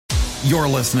You're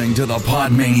listening to the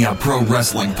Podmania Pro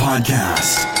Wrestling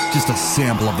Podcast. Just a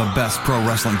sample of the best pro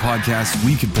wrestling podcasts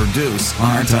we could produce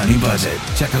on our tiny budget.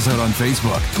 Check us out on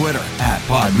Facebook, Twitter,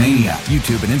 @Podmania,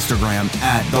 YouTube and Instagram,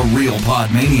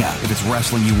 @TheRealPodmania. If it's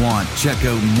wrestling you want, check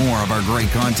out more of our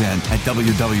great content at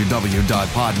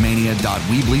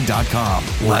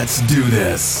www.podmania.weebly.com. Let's do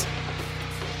this.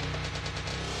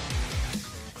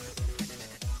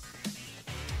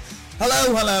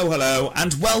 Hello,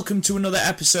 and welcome to another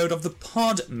episode of the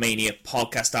Podmania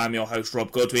Podcast. I'm your host,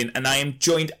 Rob Goodwin, and I am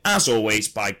joined, as always,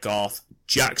 by Garth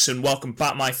Jackson. Welcome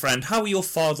back, my friend. How were your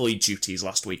fatherly duties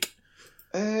last week?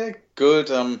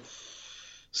 Good.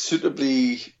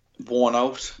 Suitably worn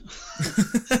out.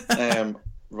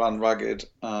 Ran ragged,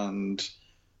 and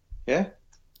yeah.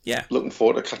 Looking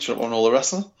forward to catching up on all the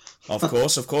wrestling. Of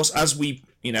course. As we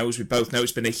both know,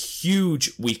 it's been a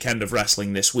huge weekend of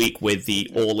wrestling this week with the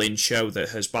All In show that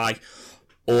has, by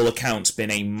all accounts, been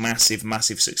a massive,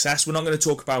 massive success. We're not going to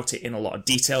talk about it in a lot of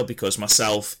detail because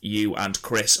myself, you, and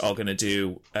Chris are going to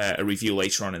do a review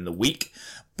later on in the week.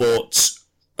 But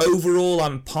overall,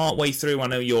 I'm partway through. I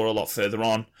know you're a lot further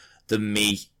on than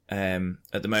me at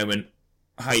the moment.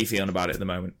 How are you feeling about it at the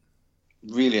moment?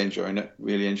 Really enjoying it.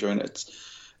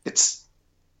 It's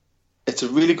a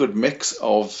really good mix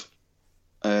of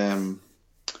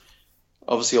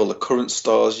obviously all the current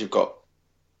stars. You've got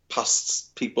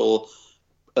past people,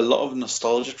 a lot of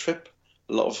nostalgia trip,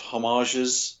 a lot of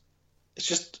homages. It's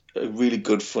just a really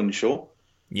good, fun show.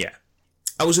 Yeah.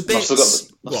 I was a bit... I've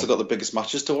still got the biggest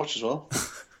matches to watch as well.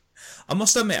 I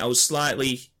must admit, I was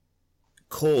slightly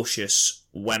cautious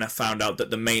when I found out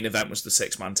that the main event was the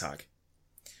six-man tag.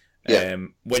 Yeah.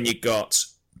 When you got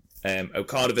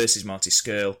Okada versus Marty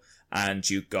Scurll and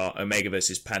you got Omega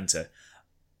versus Penta,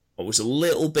 I was a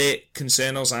little bit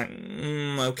concerned. I was like,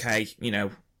 okay,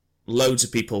 loads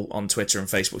of people on Twitter and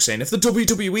Facebook saying, if the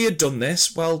WWE had done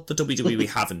this, well, the WWE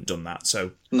haven't done that,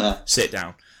 so Sit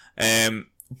down.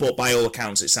 But by all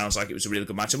accounts, it sounds like it was a really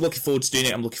good match. I'm looking forward to doing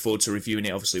it. I'm looking forward to reviewing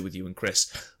it, obviously, with you and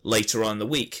Chris later on in the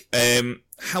week.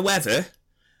 However,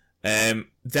 there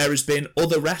has been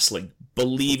other wrestling,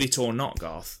 believe it or not,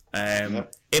 Garth.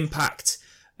 Impact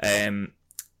aired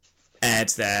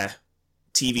their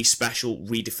TV special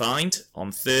ReDefined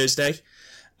on Thursday,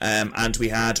 and we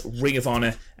had Ring of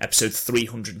Honor episode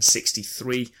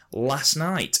 363 last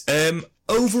night.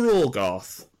 Overall,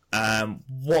 Garth,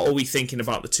 what are we thinking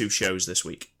about the two shows this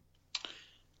week?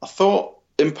 I thought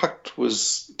Impact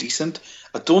was decent.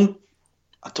 I don't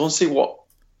see what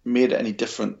made it any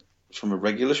different from a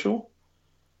regular show,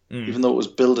 even though it was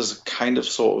billed as a kind of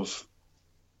sort of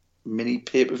mini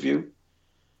pay-per-view.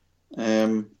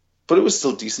 But it was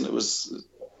still decent. It was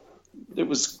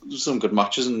some good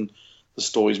matches and the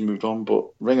stories moved on. But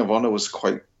Ring of Honor was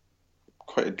quite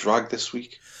a drag this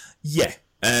week. Yeah,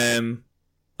 I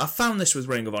found this with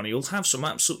Ring of Honor. You'll have some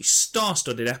absolutely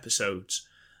star-studded episodes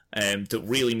that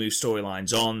really move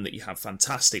storylines on. That you have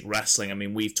fantastic wrestling. I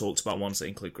mean, we've talked about ones that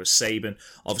include Chris Sabin.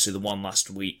 Obviously, the one last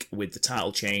week with the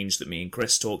title change that me and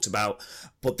Chris talked about.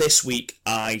 But this week,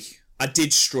 I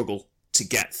did struggle to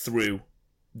get through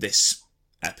this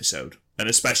episode, and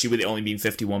especially with it only being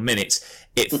 51 minutes,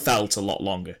 it felt a lot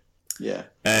longer. Yeah.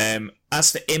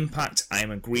 As for Impact, I am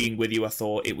agreeing with you. I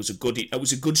thought it was a good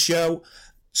show.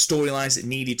 Storylines that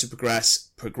needed to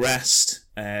progressed.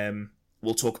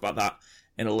 We'll talk about that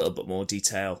in a little bit more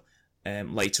detail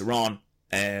later on.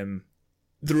 There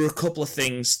are a couple of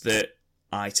things that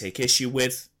I take issue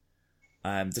with.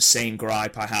 The same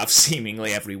gripe I have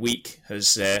seemingly every week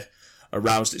has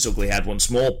aroused its ugly head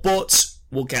once more, but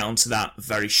we'll get on to that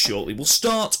very shortly. We'll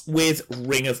start with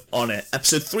Ring of Honor,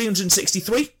 episode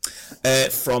 363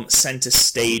 from Center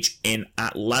Stage in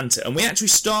Atlanta. And we actually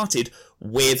started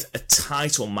with a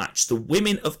title match, the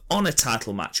Women of Honor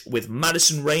title match, with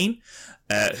Madison Rayne,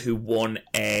 who won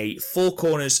a Four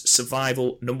Corners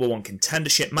Survival #1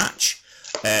 contendership match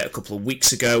a couple of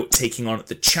weeks ago, taking on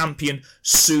the champion,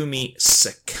 Sumi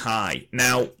Sakai.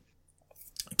 Now,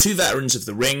 two veterans of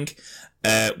the ring.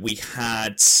 We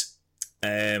had...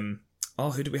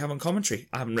 who did we have on commentary?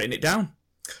 I haven't written it down.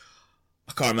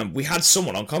 I can't remember. We had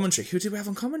someone on commentary. Who did we have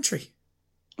on commentary?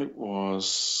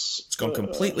 It's gone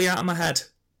completely out of my head.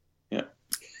 Yeah.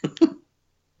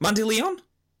 Mandy Leon?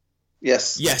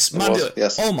 Yes. Yes, Mandy.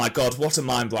 Yes. Oh my God, what a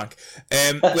mind blank. We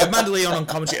had Mandy Leon on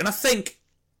commentary, and I think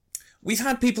we've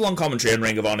had people on commentary on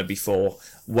Ring of Honor before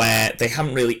where they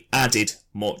haven't really added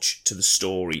much to the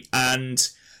story, and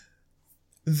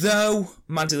though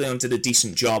Mandy Leon did a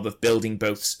decent job of building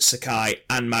both Sakai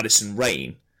and Madison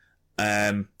Rayne,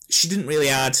 she didn't really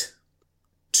add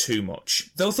too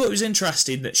much. Though I thought it was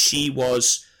interesting that she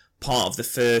was part of the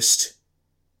first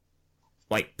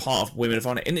like part of Women of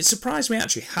Honor, and it surprised me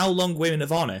actually how long Women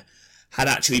of Honor had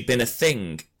actually been a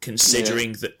thing,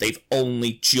 considering that they've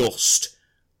only just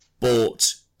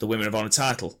brought the Women of Honor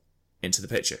title into the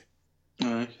picture.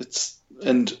 I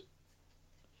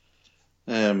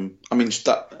mean,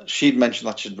 she'd mentioned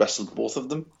that she'd wrestled both of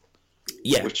them.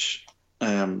 Yeah. Which,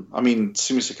 I mean,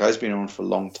 Sumi Sakai's been around for a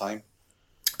long time.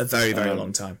 A very, very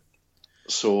long time.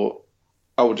 So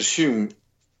I would assume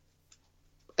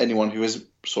anyone who is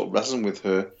sort of wrestling with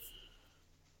her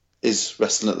is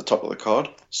wrestling at the top of the card.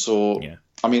 So,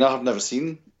 I mean, I have never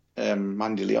seen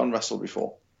Mandy Leon wrestle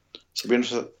before. So it'll be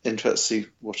interesting to see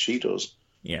what she does.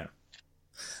 Yeah.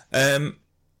 As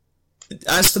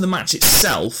for the match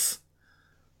itself,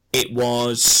 it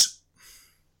was...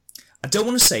 I don't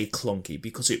want to say clunky,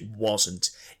 because it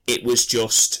wasn't. It was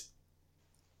just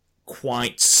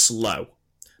quite slow.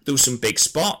 There were some big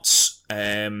spots.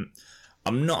 I'm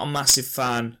not a massive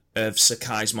fan of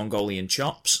Sakai's Mongolian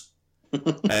chops.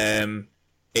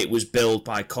 It was billed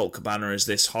by Colt Cabana as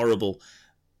this horrible,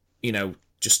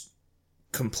 just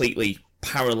completely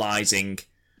paralysing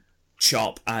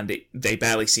chop, and they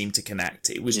barely seemed to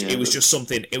connect. It was just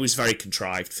something. It was very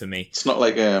contrived for me. It's not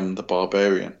like the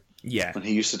Barbarian. Yeah, when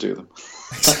he used to do them.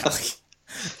 Exactly.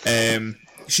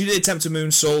 She did attempt a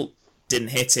moonsault, didn't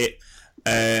hit it.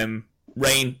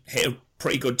 Rain hit a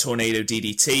pretty good tornado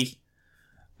DDT,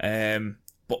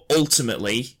 but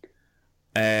ultimately,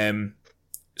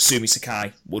 Sumi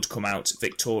Sakai would come out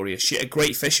victorious. She had a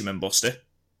great fisherman buster,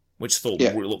 which I thought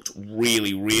looked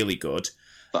really, really good.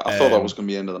 I thought that was going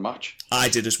to be the end of the match. I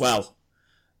did as well.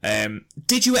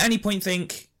 Did you at any point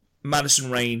think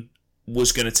Madison Rayne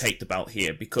was going to take the belt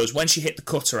here? Because when she hit the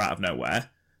cutter out of nowhere,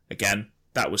 again,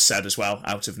 that was said as well,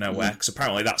 out of nowhere, because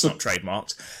apparently that's not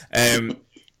trademarked.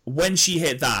 When she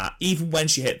hit that,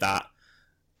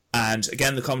 and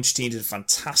again, the commentary team did a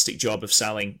fantastic job of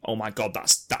selling, oh my God,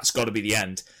 that's got to be the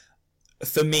end.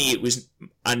 For me, it was,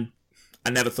 and I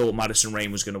never thought Madison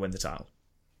Rayne was going to win the title.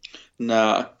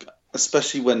 Nah,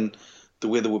 especially when the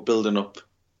way they were building up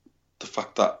the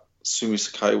fact that Sumi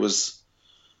Sakai was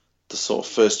the sort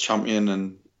of first champion,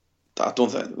 and that I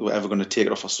don't think they were ever going to take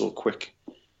it off her so quick.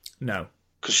 No.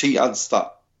 Because she adds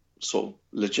that sort of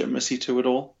legitimacy to it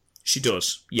all. She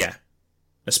does, yeah.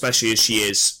 Especially as she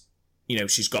is,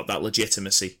 she's got that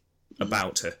legitimacy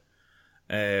about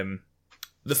her.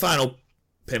 The final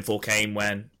pinfall came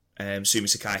when Sumi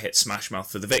Sakai hit Smash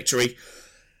Mouth for the victory.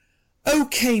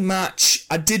 Okay match.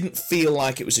 I didn't feel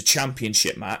like it was a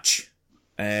championship match.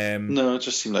 No, it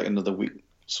just seemed like another weak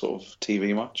sort of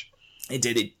TV match. It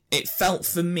did. It felt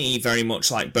for me very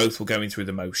much like both were going through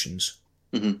the motions.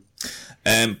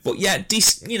 Mm-hmm. But yeah,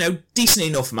 decent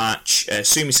enough match.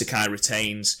 Sumi Sakai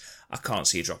retains. I can't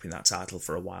see her dropping that title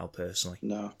for a while, personally.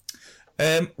 No.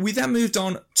 We then moved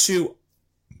on to,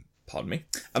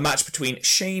 a match between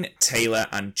Shane Taylor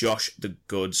and Josh the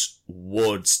Goods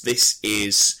Woods. This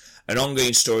is an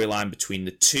ongoing storyline between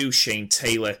the two. Shane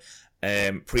Taylor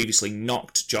previously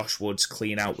knocked Josh Woods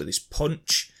clean out with his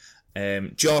punch.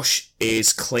 Josh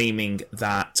is claiming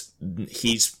that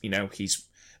he's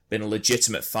been a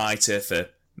legitimate fighter for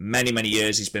many, many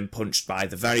years. He's been punched by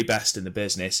the very best in the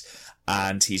business,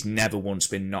 and he's never once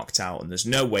been knocked out. And there's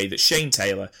no way that Shane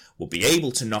Taylor will be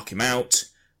able to knock him out,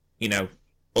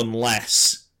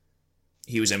 unless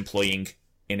he was employing,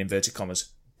 in inverted commas,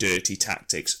 dirty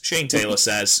tactics. Shane Taylor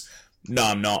says, no,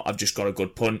 I'm not. I've just got a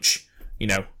good punch.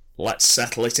 Let's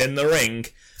settle it in the ring.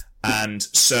 And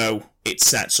so it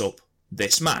sets up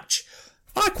this match.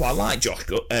 I quite like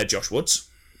Josh Woods.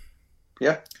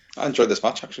 Yeah, I enjoyed this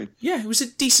match, actually. Yeah, it was a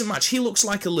decent match. He looks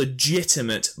like a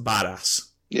legitimate badass.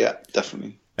 Yeah,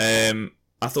 definitely.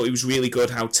 I thought he was really good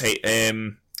how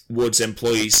Woods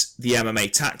employs the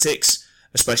MMA tactics,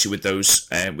 especially with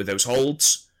those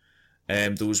holds.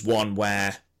 There was one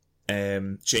where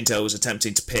Shane Taylor was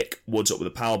attempting to pick Woods up with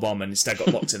a powerbomb and instead got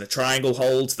locked in a triangle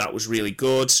hold. That was really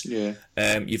good. Yeah.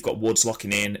 You've got Woods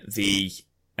locking in the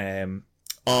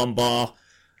armbar.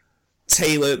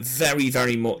 Taylor very,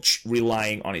 very much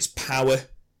relying on his power.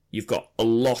 You've got a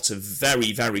lot of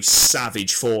very, very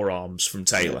savage forearms from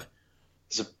Taylor.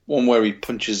 Yeah. There's one where he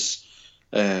punches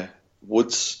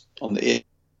Woods on the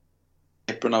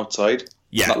apron outside.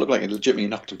 Yeah. That looked like it legitimately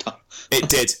knocked him down. It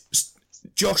did.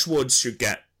 Josh Woods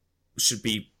should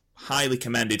be highly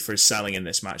commended for his selling in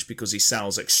this match, because he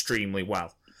sells extremely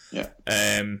well. Yeah.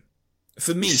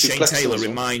 For me, Shane Taylor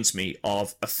reminds me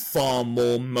of a far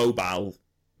more mobile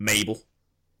Mabel.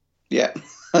 Yeah.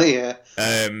 Yeah.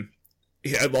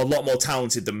 A lot more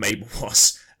talented than Mabel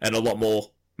was, and a lot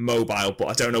more mobile, but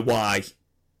I don't know why.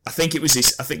 I think it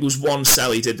was one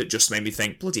sell he did that just made me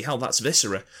think, bloody hell, that's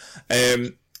Viscera.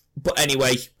 But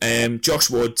anyway, Josh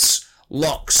Woods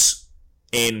locks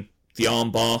in the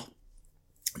armbar,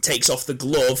 takes off the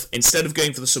glove instead of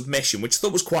going for the submission, which I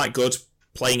thought was quite good,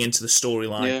 playing into the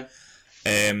storyline.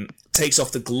 Yeah. Takes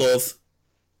off the glove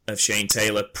of Shane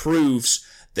Taylor, proves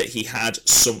that he had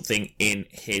something in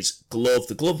his glove.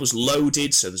 The glove was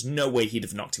loaded, so there's no way he'd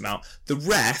have knocked him out. The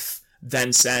ref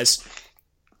then says,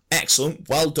 excellent,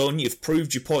 well done, you've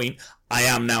proved your point. I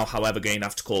am now, however, going to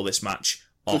have to call this match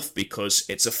off because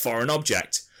it's a foreign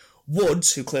object.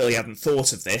 Woods, who clearly hadn't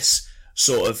thought of this,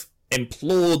 sort of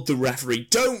implored the referee,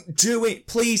 don't do it,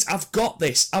 please, I've got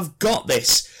this.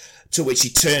 To which he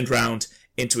turned round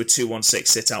into a 2-1-6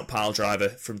 sit-out pile driver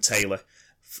from Taylor,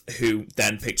 who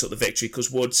then picked up the victory because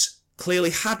Woods clearly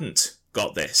hadn't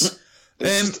got this.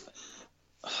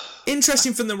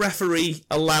 Interesting from the referee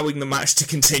allowing the match to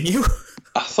continue.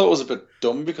 I thought it was a bit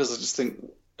dumb because I just think,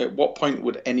 at what point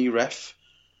would any ref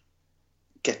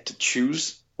get to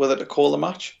choose whether to call the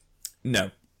match?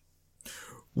 No.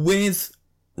 With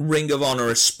Ring of Honor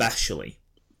especially,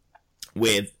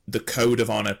 with the Code of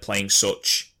Honor playing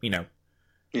such,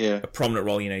 a prominent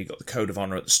role, you've got the Code of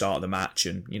Honor at the start of the match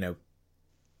and,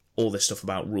 all this stuff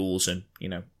about rules and,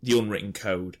 the unwritten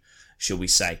code, shall we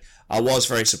say. I was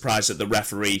very surprised that the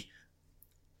referee,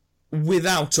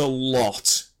 without a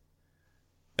lot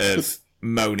of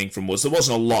moaning from Woods, there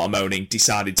wasn't a lot of moaning,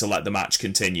 decided to let the match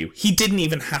continue. He didn't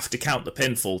even have to count the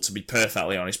pinfall, to be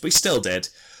perfectly honest, but he still did.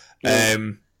 Yeah.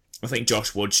 I think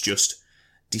Josh Woods just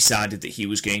decided that he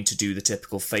was going to do the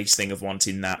typical face thing of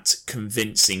wanting that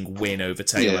convincing win over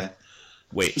Taylor,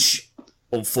 which,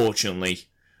 unfortunately,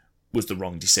 was the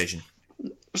wrong decision.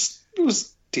 It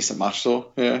was a decent match,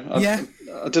 though. Yeah.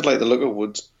 I did like the look of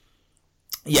Woods.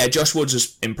 Yeah, Josh Woods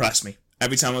has impressed me.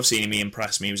 Every time I've seen him, he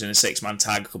impressed me. He was in a 6-man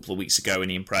tag a couple of weeks ago, and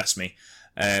he impressed me.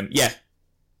 Yeah,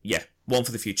 one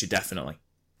for the future, definitely.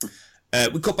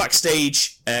 We got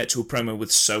backstage to a promo with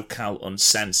SoCal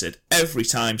Uncensored. Every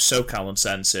time SoCal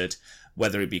Uncensored,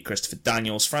 whether it be Christopher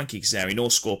Daniels, Frankie Kazarian,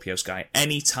 or Scorpio Sky,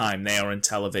 any time they are on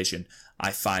television,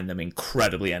 I find them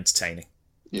incredibly entertaining.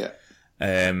 Yeah.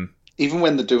 Even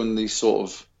when they're doing these sort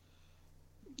of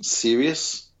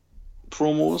serious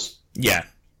promos. Yeah.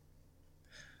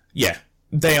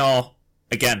 They are,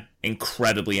 again,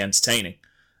 incredibly entertaining.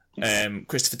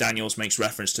 Christopher Daniels makes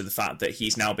reference to the fact that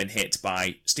he's now been hit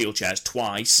by steel chairs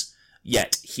twice,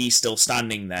 yet he's still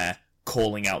standing there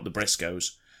calling out the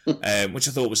Briscoes, which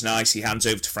I thought was nice. He hands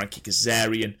over to Frankie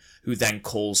Kazarian, who then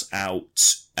calls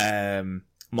out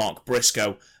Mark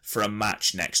Briscoe for a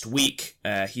match next week.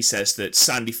 He says that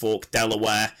Sandy Fork,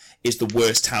 Delaware, is the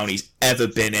worst town he's ever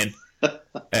been in.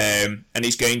 And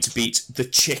he's going to beat the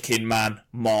Chicken Man,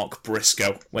 Mark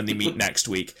Briscoe, when they meet next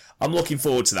week. I'm looking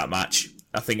forward to that match.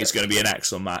 I think it's going to be an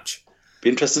excellent match. Be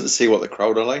interesting to see what the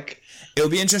crowd are like. It'll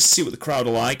be interesting to see what the crowd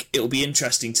are like. It'll be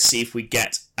interesting to see if we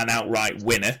get an outright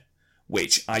winner,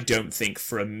 which I don't think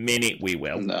for a minute we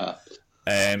will. Nah.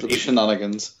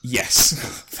 Shenanigans. Yes,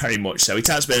 very much so. It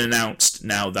has been announced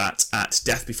now that at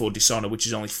Death Before Dishonor, which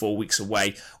is only 4 weeks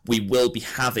away, we will be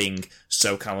having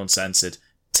SoCal Uncensored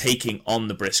taking on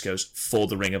the Briscoes for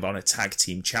the Ring of Honor Tag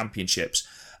Team Championships.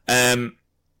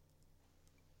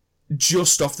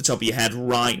 Just off the top of your head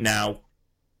right now,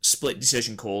 split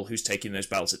decision call, who's taking those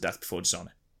belts at Death Before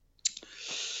Dishonor?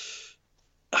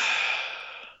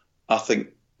 I think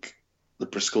the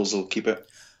Briscoes will keep it.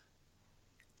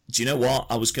 Do you know what?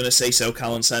 I was going to say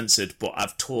SoCal Uncensored, but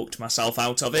I've talked myself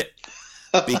out of it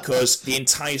because the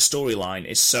entire storyline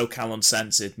is SoCal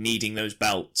Uncensored needing those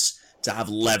belts to have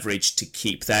leverage to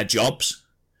keep their jobs.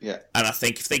 Yeah. And I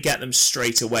think if they get them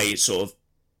straight away, it sort of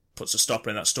puts a stopper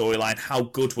in that storyline. How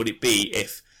good would it be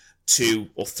if 2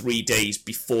 or 3 days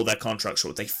before their contract's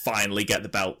up, they finally get the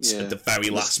belts at the very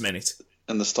last minute?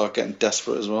 And they start getting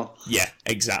desperate as well. Yeah,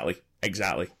 exactly.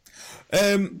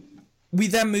 We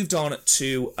then moved on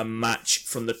to a match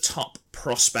from the Top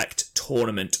Prospect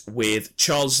tournament with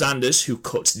Charles Zanders, who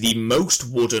cut the most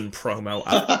wooden promo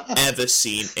I've ever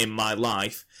seen in my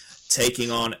life,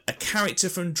 taking on a character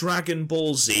from Dragon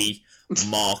Ball Z,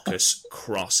 Marcus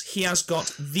Cross. He has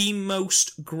got the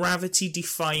most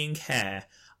gravity-defying hair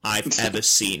I've ever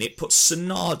seen. It puts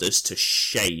Sonadas to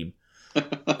shame.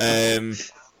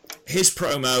 His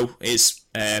promo, his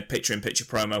picture-in-picture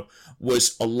promo,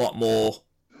 was a lot more...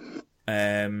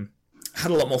 had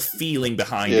a lot more feeling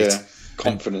behind it.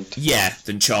 Confident.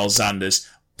 Than Charles Zanders.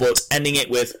 But ending it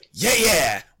with,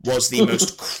 was the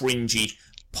most cringy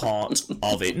part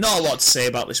of it. Not a lot to say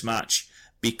about this match,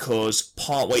 because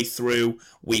partway through,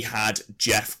 we had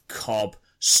Jeff Cobb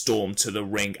storm to the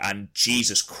ring, and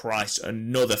Jesus Christ,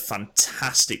 another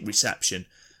fantastic reception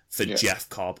for Jeff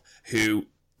Cobb, who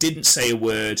didn't say a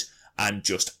word and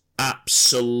just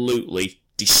absolutely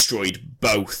destroyed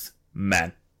both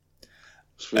men.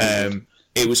 Really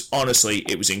it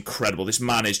was incredible. This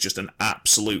man is just an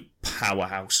absolute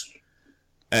powerhouse.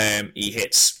 He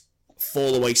hits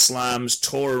fall-away slams,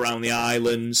 tour around the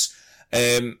islands.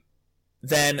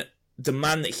 Then the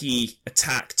man that he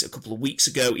attacked a couple of weeks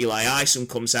ago, Eli Isom,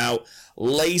 comes out,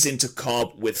 lays into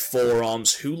Cobb with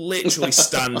forearms, who literally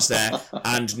stands there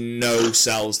and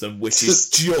no-sells them, which is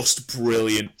just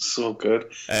brilliant. So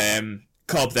good.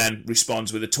 Cobb then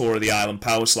responds with a Tour of the Island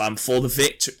power slam for the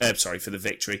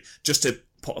victory, just to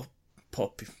put a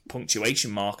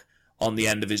punctuation mark on the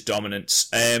end of his dominance.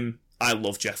 I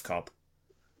love Jeff Cobb.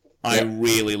 I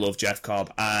really love Jeff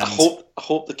Cobb, and I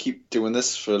hope they keep doing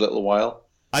this for a little while.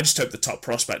 I just hope the Top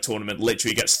Prospect tournament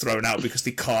literally gets thrown out because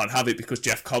they can't have it because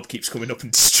Jeff Cobb keeps coming up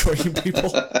and destroying people.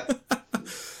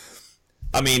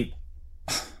 I mean,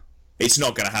 it's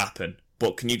not going to happen,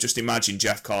 but can you just imagine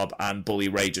Jeff Cobb and Bully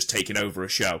Ray just taking over a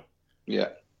show? Yeah.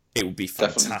 It would be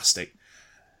fantastic.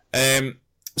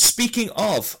 Speaking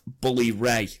of Bully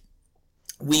Ray,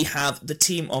 we have the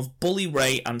team of Bully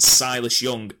Ray and Silas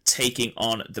Young taking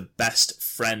on the best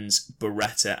friends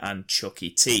Beretta and Chucky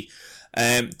T.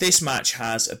 This match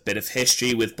has a bit of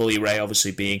history, with Bully Ray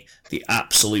obviously being the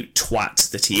absolute twat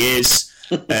that he is,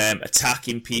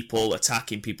 attacking people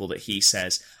that he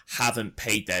says haven't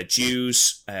paid their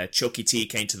dues. Chucky T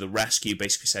came to the rescue,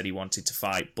 basically said he wanted to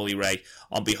fight Bully Ray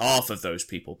on behalf of those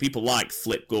people like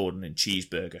Flip Gordon and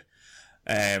Cheeseburger.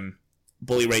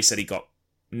 Bully Ray said he got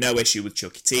no issue with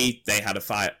Chucky T. They had a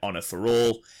fight honor for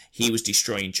all. He was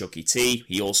destroying Chucky T.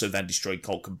 He also then destroyed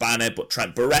Colt Cabana, but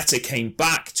Trent Beretta came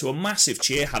back to a massive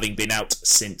cheer, having been out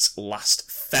since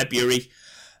last February,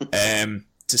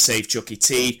 to save Chucky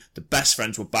T. The best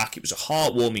friends were back. It was a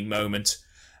heartwarming moment.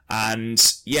 And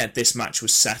yeah, this match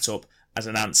was set up as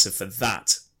an answer for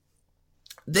that.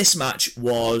 This match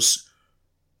was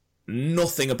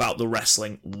nothing about the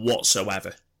wrestling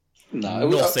whatsoever. No,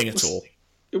 nothing at all.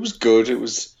 It was good. It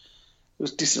was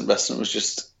decent wrestling. It was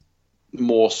just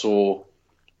more so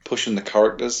pushing the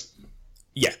characters.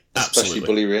 Yeah, absolutely. Especially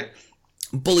Bully Ray.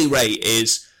 Bully Ray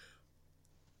is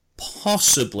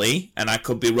possibly, and I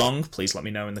could be wrong, please let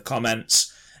me know in the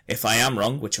comments if I am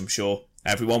wrong, which I'm sure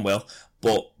everyone will,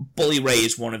 but Bully Ray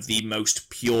is one of the most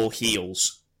pure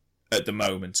heels at the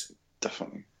moment.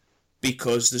 Definitely.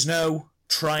 Because there's no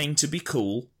trying to be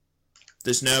cool.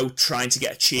 There's no trying to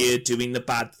get a cheer, doing the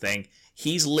bad thing.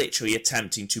 He's literally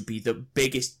attempting to be the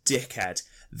biggest dickhead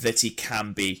that he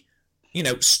can be. You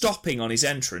know, stopping on his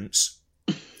entrance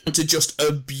to just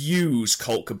abuse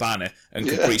Colt Cabana and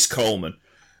Caprice Coleman.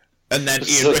 And then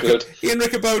Ian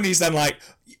Riccaboni's then like,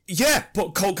 yeah,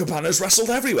 but Colt Cabana's wrestled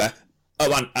everywhere.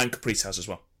 Oh, and Caprice has as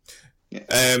well.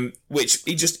 Yeah. Which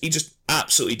he just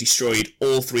absolutely destroyed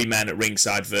all three men at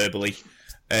ringside verbally.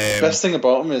 The best thing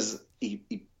about him is he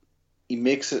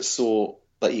makes it so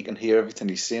that you can hear everything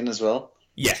he's saying as well.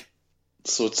 Yeah.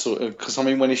 So because I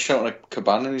mean, when he's shouting at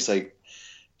Cabana, he's like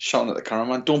shouting at the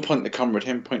cameraman, "Don't point the camera at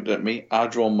him, point it at me. I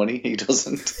draw money, he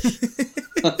doesn't."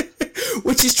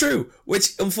 Which is true.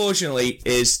 Which unfortunately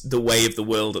is the way of the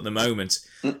world at the moment.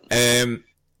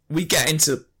 We get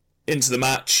into the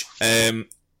match.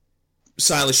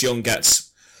 Silas Young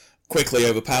gets quickly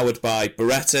overpowered by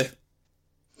Beretta.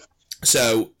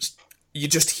 So you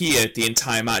just hear the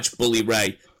entire match Bully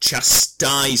Ray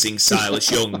chastising Silas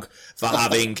Young for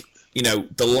having,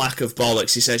 the lack of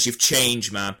bollocks. He says, "You've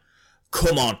changed, man.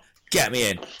 Come on, get me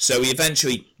in." So he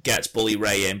eventually gets Bully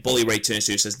Ray in. Bully Ray turns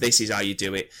to him and says, "This is how you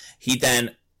do it." He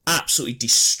then absolutely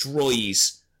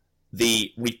destroys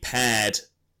the repaired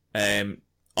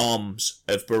arms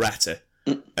of Beretta.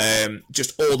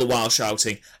 Just all the while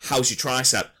shouting, "How's your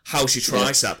tricep? How's your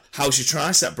tricep? How's your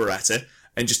tricep, Beretta?"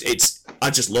 And I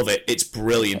just love it. It's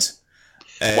brilliant.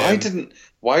 Why didn't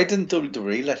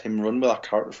WWE let him run with that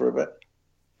character for a bit?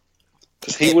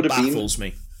 Because he would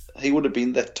have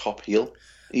been their top heel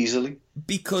easily.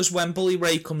 Because when Bully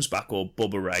Ray comes back, or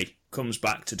Bubba Ray comes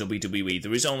back to WWE,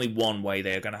 there is only one way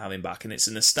they are going to have him back, and it's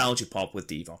a nostalgia pop with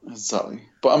Devon. Exactly.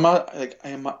 But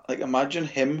imagine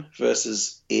him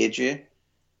versus AJ.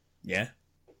 Yeah.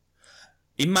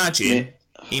 Imagine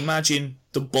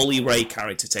the Bully Ray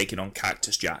character taking on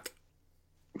Cactus Jack.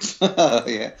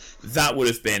 Yeah. That would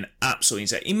have been absolutely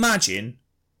insane. Imagine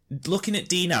looking at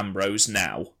Dean Ambrose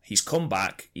now. He's come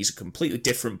back. He's a completely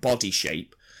different body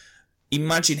shape.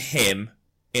 Imagine him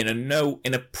in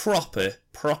a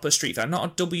proper street fight, not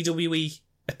a WWE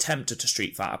attempt at a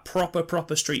street fight, a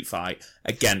proper street fight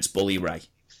against Bully Ray.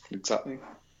 Exactly.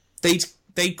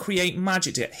 They'd create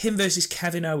magic to it. Him versus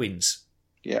Kevin Owens.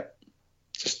 Yeah.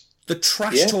 The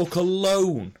trash talk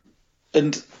alone.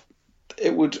 And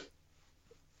it would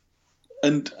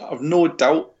And I've no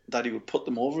doubt that he would put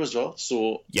them over as well.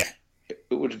 So Yeah.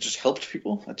 it would have just helped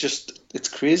people. It's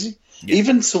crazy. Yeah.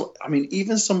 Even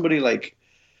somebody like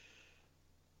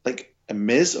a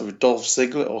Miz or a Dolph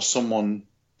Ziggler or someone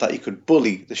that you could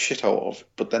bully the shit out of,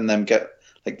 but then them get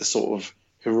like the sort of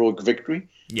heroic victory.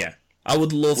 Yeah. I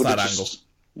would love that angle.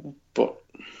 But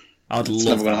I'd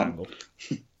love that angle.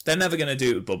 They're never going to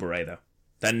do it with Bubba Ray, though.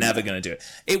 They're never going to do it.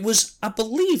 I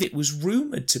believe it was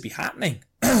rumoured to be happening.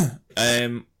 But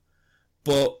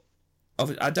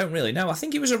I don't really know. I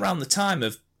think it was around the time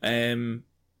of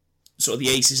sort of the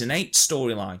Aces and Eights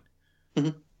storyline.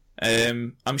 Mm-hmm.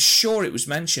 I'm sure it was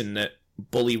mentioned that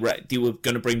Bully Ray, they were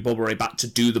going to bring Bubba Ray back to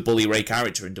do the Bully Ray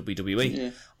character in WWE. Yeah.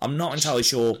 I'm not entirely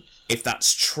sure if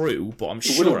that's true, but I'm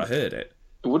sure I heard it.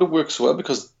 It would have worked so well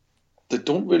because they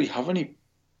don't really have any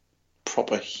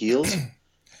proper heels.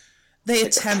 They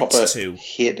attempt to.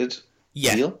 Hated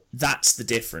heel. That's the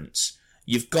difference.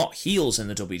 You've got heels in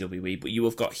the WWE, but you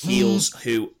have got heels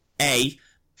who, A,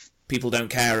 people don't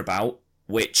care about,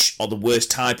 which are the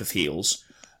worst type of heels,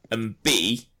 and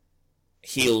B,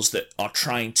 heels that are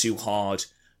trying too hard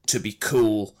to be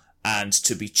cool and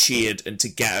to be cheered and to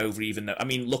get over, even though... I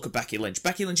mean, look at Becky Lynch.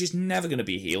 Becky Lynch is never going to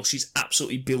be a heel. She's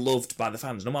absolutely beloved by the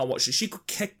fans. No matter what, she could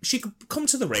come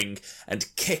to the ring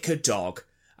and kick a dog,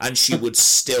 and she would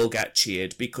still get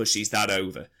cheered because she's that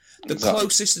over. The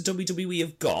closest the WWE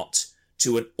have got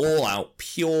to an all-out,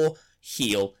 pure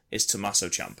heel is Tommaso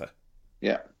Ciampa.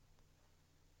 Yeah.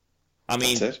 I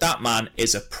mean, that man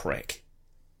is a prick.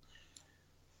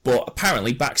 But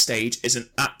apparently, backstage, is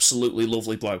an absolutely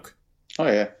lovely bloke. Oh,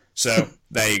 yeah. So,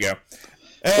 there you go.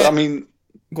 But, I mean,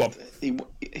 go on.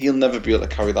 He'll never be able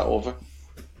to carry that over.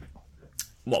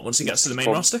 What, once he gets to the main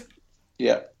roster?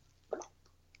 Yeah.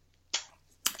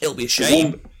 It'll be a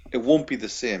shame. It won't be the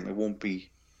same. It won't be...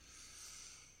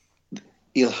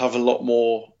 He'll have a lot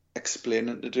more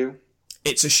explaining to do.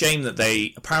 It's a shame that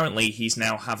apparently he's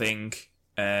now having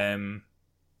entrance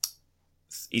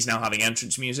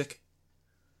music.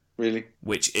 Really?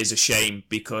 Which is a shame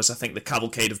because I think the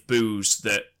cavalcade of boos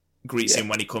that greets him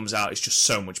when he comes out is just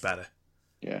so much better.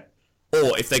 Yeah.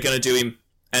 Or if they're going to do him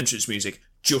entrance music,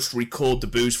 just record the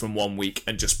boos from 1 week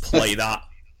and just play that.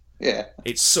 Yeah.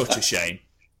 It's such a shame.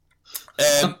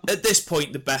 At this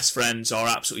point, the best friends are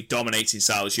absolutely dominating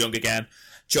Silas Young again.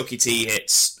 Chucky T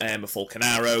hits a Falcon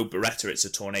Arrow. Beretta hits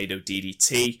a Tornado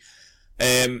DDT.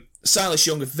 Silas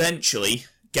Young eventually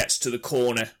gets to the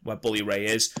corner where Bully Ray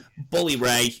is. Bully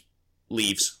Ray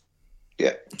leaves.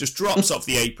 Yeah. Just drops off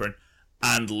the apron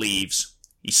and leaves.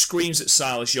 He screams at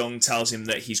Silas Young, tells him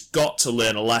that he's got to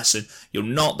learn a lesson. You're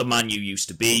not the man you used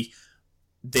to be.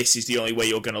 This is the only way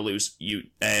you're going to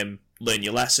learn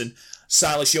your lesson.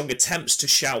 Silas Young attempts to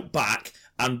shout back,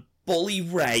 and Bully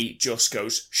Ray just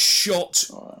goes, "Shut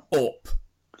up."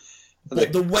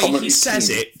 But the way he says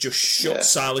it just shuts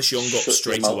Silas Young up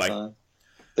straight away.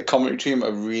 The commentary team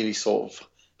are really sort of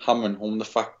hammering home the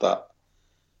fact that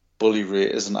Bully Ray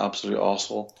is an absolute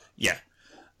arsehole. Yeah.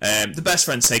 The best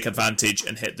friends take advantage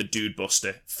and hit the Dude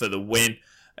Buster for the win.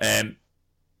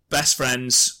 Best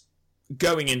friends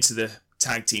going into the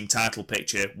tag team title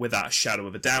picture without a shadow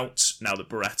of a doubt, now that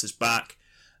Beretta's back.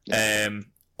 Yeah.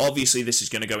 Obviously, this is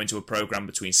going to go into a program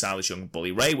between Silas Young and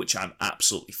Bully Ray, which I'm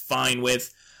absolutely fine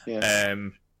with. Yeah.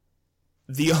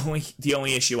 The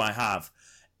only issue I have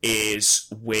is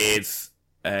with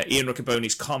Ian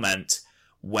Riccoboni's comment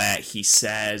where he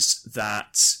says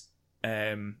that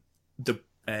the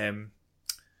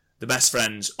best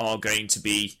friends are going to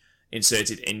be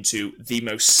inserted into the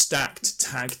most stacked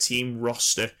tag team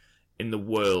roster in the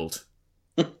world.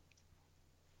 Okay.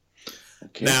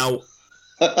 Now,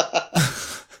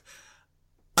 I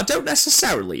don't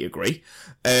necessarily agree,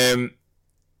 but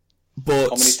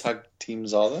how many tag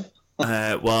teams are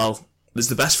there? Well, there's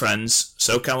the Best Friends,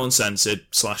 SoCal Uncensored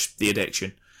 / The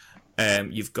Addiction.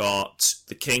 You've got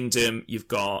the Kingdom. You've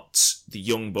got the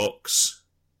Young Bucks.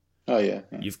 Oh yeah.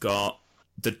 You've got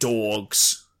the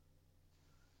Dogs.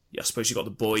 Yeah, I suppose you've got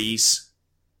the Boys.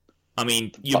 I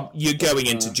mean, you're going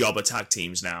into jobber tag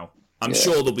teams now. I'm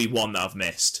sure there'll be one that I've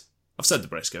missed. I've said the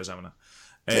Briscoes, haven't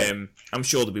I? I'm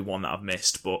sure there'll be one that I've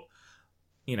missed, but,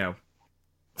 you know,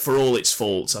 for all its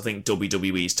faults, I think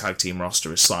WWE's tag team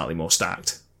roster is slightly more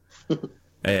stacked.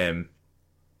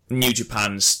 New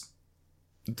Japan's...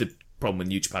 The problem with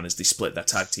New Japan is they split their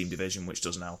tag team division, which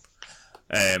doesn't help.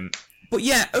 But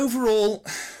yeah, overall,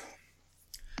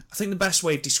 I think the best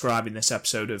way of describing this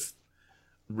episode of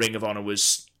Ring of Honor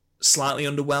was slightly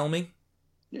underwhelming.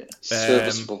 Yeah,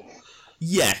 serviceable.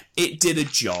 Yeah, it did a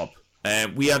job.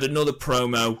 We had another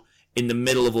promo in the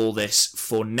middle of all this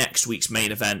for next week's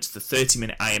main event, the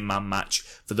 30-minute Iron Man match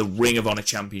for the Ring of Honor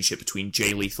Championship between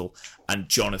Jay Lethal and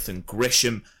Jonathan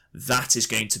Gresham. That is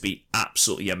going to be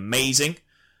absolutely amazing.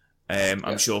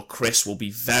 I'm sure Chris will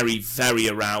be very, very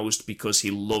aroused because he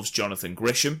loves Jonathan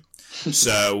Gresham.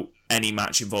 So any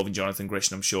match involving Jonathan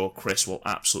Gresham, I'm sure Chris will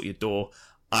absolutely adore.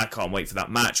 I can't wait for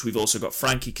that match. We've also got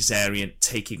Frankie Kazarian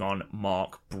taking on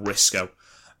Mark Briscoe.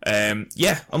 I'm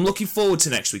looking forward to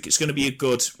next week. It's going to be a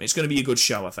good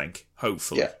show, I think.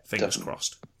 Hopefully, fingers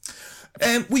crossed.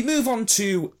 We move on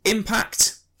to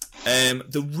Impact.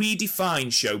 The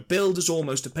Redefined show, billed as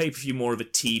almost a pay-per-view, more of a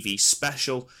TV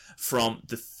special from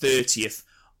the 30th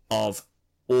of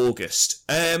August.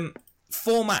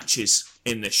 4 matches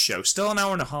in this show, still an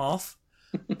hour and a half.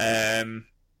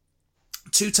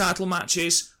 2 title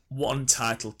matches, 1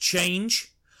 title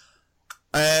change.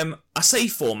 I say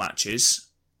 4 matches.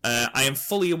 I am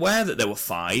fully aware that there were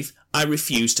 5. I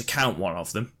refuse to count one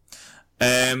of them.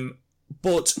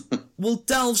 But we'll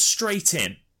delve straight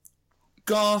in.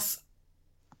 Garth,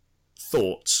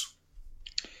 thoughts?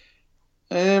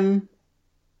 I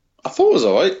thought it was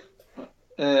alright.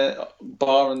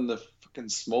 Barring the fucking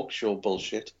smoke show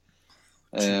bullshit.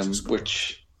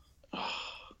 Which...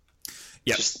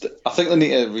 Yep. I think they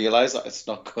need to realise that it's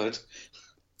not good.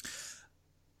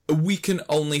 We can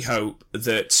only hope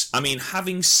that... I mean,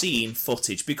 having seen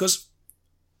footage, because...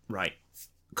 Right.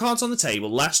 Cards on the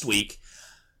table, last week,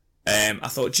 I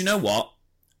thought, do you know what?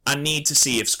 I need to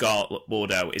see if Scarlett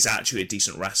Bordeaux is actually a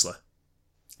decent wrestler.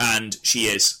 And she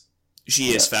is.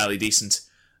 She is fairly decent.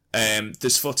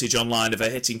 There's footage online of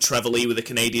her hitting Trevor Lee with a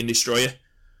Canadian Destroyer.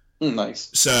 Nice.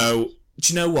 So,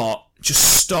 do you know what?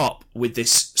 Just stop with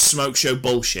this smoke show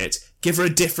bullshit. Give her a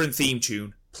different theme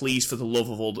tune, please, for the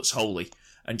love of all that's holy.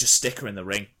 And just stick her in the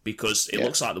ring, because it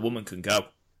looks like the woman can go.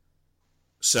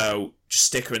 So, just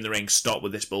stick her in the ring, stop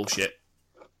with this bullshit.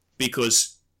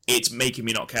 Because it's making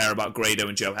me not care about Grado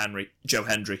and Joe Hendry,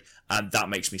 and that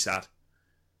makes me sad.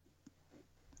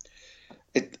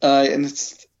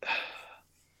 It's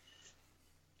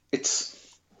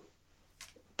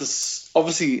this,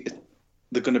 obviously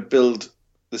they're going to build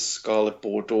this Scarlett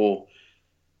Bordeaux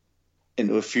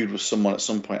into a feud with someone at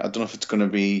some point. I don't know if it's going to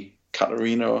be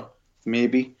Katarina,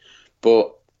 maybe,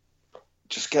 but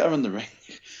just get her in the ring.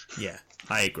 Yeah,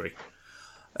 I agree.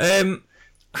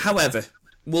 However,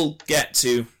 we'll get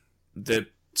to the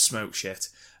smoke shit.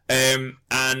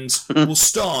 And we'll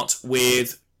start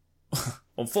with,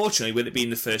 unfortunately, with it being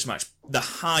the first match, the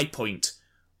high point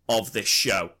of this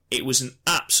show. It was an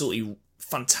absolutely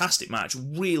fantastic match.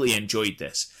 Really enjoyed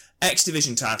this. X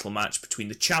Division title match between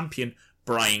the champion,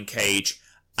 Brian Cage,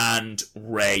 and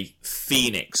Rey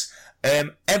Fenix.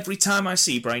 Every time I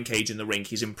see Brian Cage in the ring,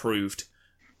 he's improved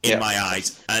in my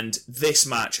eyes. And this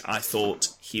match, I thought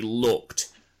he looked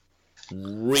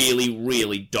really,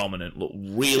 really dominant, looked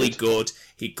really good.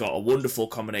 He got a wonderful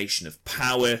combination of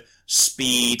power,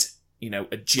 speed,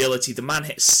 agility. The man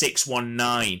hit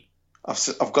 619.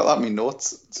 I've got that in my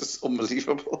notes. It's just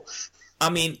unbelievable. I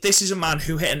mean, this is a man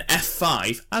who hit an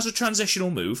F5 as a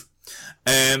transitional move.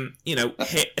 Hit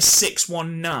a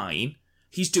 619.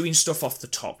 He's doing stuff off the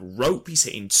top rope. He's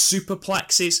hitting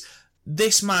superplexes.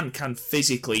 This man can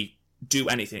physically do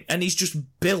anything. And he's just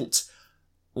built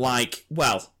like,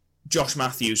 well, Josh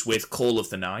Matthews with Call of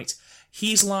the Night.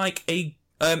 He's like he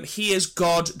is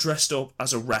God dressed up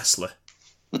as a wrestler.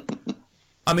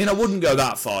 I mean, I wouldn't go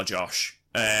that far, Josh,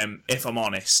 if I'm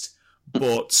honest.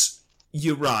 But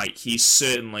you're right. He's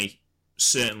certainly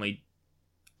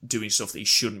doing stuff that he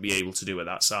shouldn't be able to do at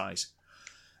that size.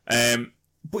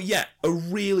 But yeah, a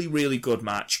really, really good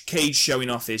match. Cage showing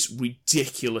off his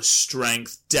ridiculous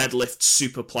strength. Deadlift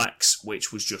superplex,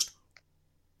 which was just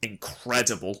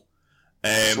incredible.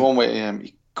 It's one where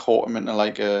he caught him into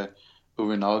like a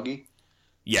uranagi.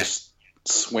 Yeah. Just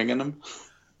swinging him.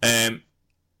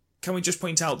 Can we just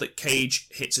point out that Cage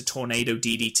hits a tornado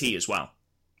DDT as well?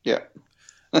 Yeah.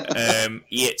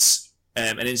 He hits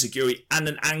an enziguri and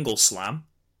an angle slam.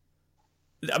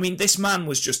 I mean, this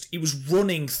man he was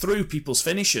running through people's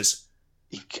finishes.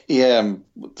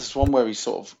 There's one where he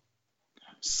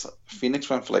Phoenix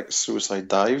went for like a suicide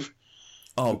dive.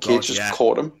 Oh, and Cage just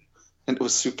caught him into a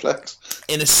suplex.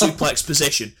 In a suplex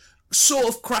position. Sort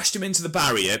of crashed him into the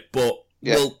barrier, but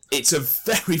it's a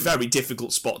very, very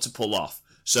difficult spot to pull off.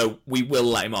 So we will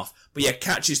let him off. But yeah,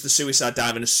 catches the suicide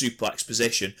dive in a suplex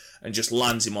position and just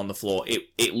lands him on the floor.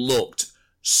 It looked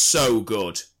so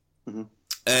good.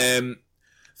 Mm-hmm.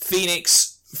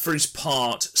 Phoenix, for his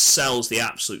part, sells the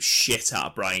absolute shit out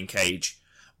of Brian Cage,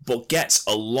 but gets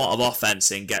a lot of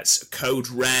offense in, gets a code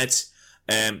red,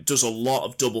 Does a lot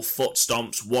of double foot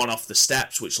stomps, one off the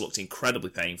steps, which looked incredibly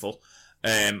painful.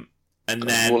 And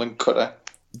then rolling cutter.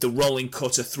 The rolling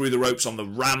cutter through the ropes on the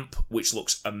ramp, which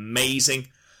looks amazing.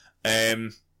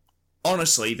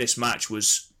 Honestly, this match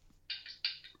was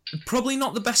probably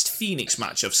not the best Phoenix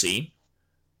match I've seen,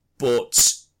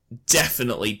 but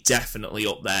definitely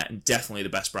up there, and definitely the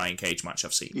best Brian Cage match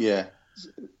I've seen. Yeah,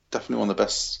 definitely one of the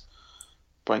best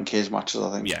Brian Cage matches,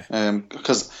 I think. Yeah.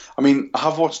 Because, I mean, I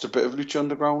have watched a bit of Lucha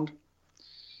Underground,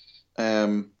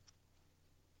 and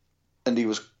he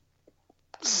was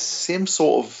same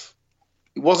sort of...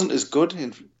 He wasn't as good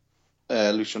in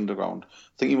Lucha Underground.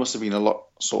 I think he must have been a lot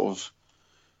sort of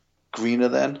greener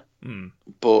then.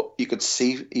 But you could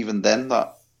see even then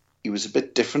that he was a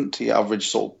bit different to your average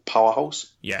sort of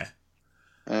powerhouse. Yeah.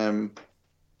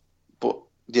 But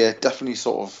yeah, definitely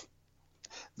sort of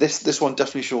this one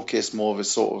definitely showcased more of his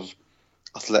sort of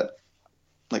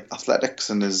athletics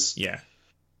and his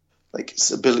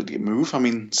his ability to move. I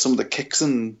mean, some of the kicks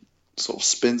and sort of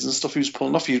spins and stuff he was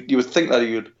pulling off, you would think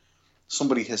that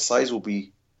somebody his size would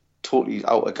be totally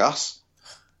out of gas.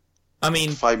 I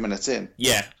mean, 5 minutes in.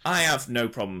 Yeah, I have no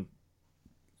problem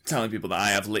telling people that I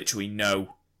have literally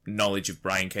no knowledge of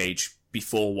Brian Cage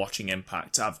before watching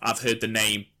Impact. I've heard the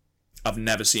name, I've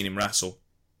never seen him wrestle.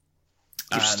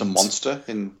 He was just a monster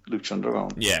in Lucha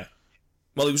Underground. Yeah.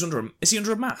 Well, he was is he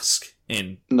under a mask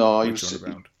in Lucha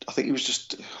Underground? I think he was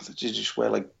just... Did he just wear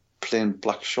like plain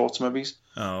black shorts maybe?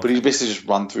 Oh, okay. But he basically just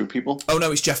ran through people. Oh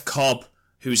no, it's Jeff Cobb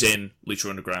who's in Lucha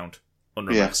Underground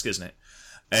under a mask, isn't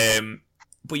it?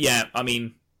 But yeah, I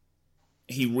mean,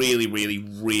 he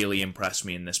really impressed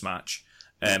me in this match.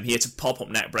 He had a pop-up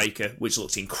neckbreaker, which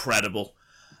looked incredible.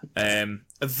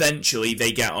 Eventually,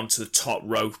 they get onto the top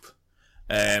rope.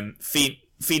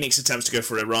 Phoenix attempts to go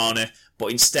for a Rana,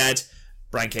 but instead,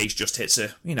 Brian Cage just hits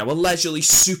a leisurely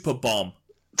super bomb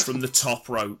from the top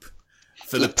rope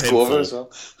for the pinfall. As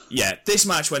well. Yeah, this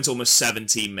match went almost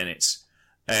 17 minutes,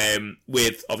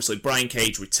 with obviously Brian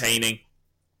Cage retaining.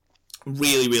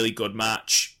 Really good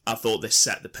match. I thought this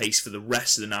set the pace for the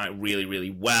rest of the night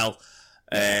really well.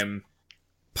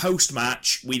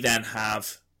 Post-match, we then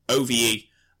have OVE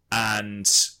and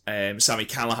Sami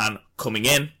Callihan coming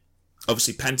in.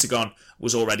 Obviously, Pentagon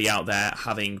was already out there,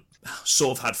 having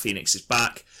sort of had Phoenix's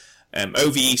back.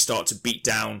 OVE start to beat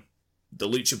down the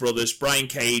Lucha Brothers. Brian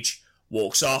Cage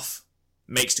walks off,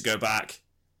 makes to go back,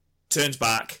 turns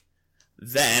back,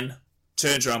 then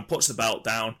turns around, puts the belt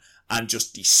down, and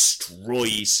just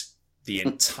destroys the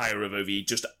entire of OVE.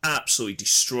 Just absolutely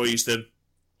destroys them.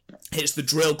 Hits the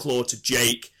drill claw to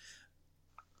Jake,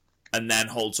 and then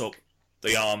holds up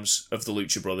the arms of the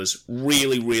Lucha Brothers.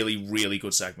 Really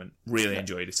good segment. Really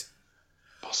enjoyed it.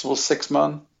 Possible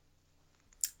 6-man?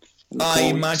 I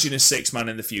imagine a 6-man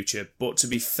in the future, but to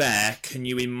be fair, can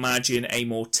you imagine a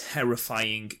more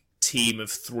terrifying team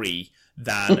of 3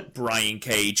 than Brian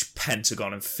Cage,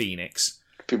 Pentagon, and Phoenix?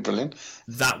 Be brilliant.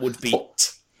 That would be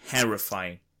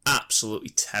terrifying. Absolutely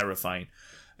terrifying.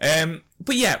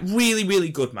 But yeah, really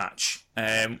good match.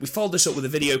 We followed this up with a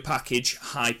video package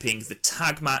hyping the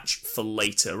tag match for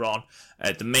later on.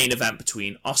 The main event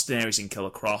between Austin Aries and Killer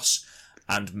Cross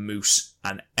and Moose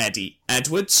and Eddie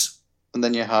Edwards. And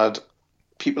then you had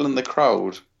people in the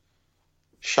crowd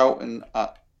shouting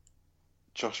at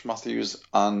Josh Matthews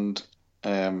and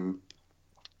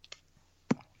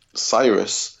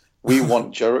Cyrus, "We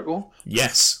want Jericho."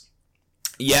 Yes.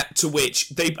 Yeah, to which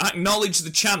they acknowledged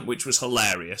the chant, which was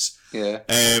hilarious. Yeah.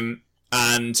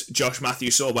 And Josh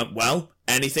Matthews sort of went, well,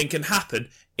 anything can happen.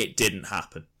 It didn't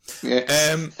happen. Yeah.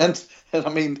 And I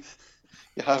mean,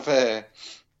 you have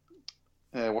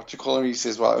what you call him? He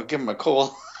says, "Well, I'll give him a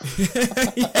call."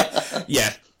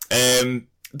 Yeah.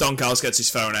 Don Callis gets his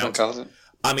phone out.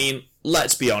 I mean,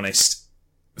 let's be honest.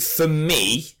 For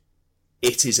me,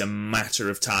 it is a matter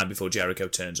of time before Jericho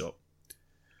turns up.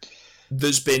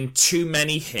 There's been too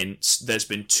many hints. There's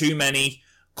been too many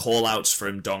call-outs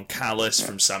from Don Callis,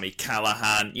 from Sami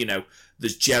Callihan. You know,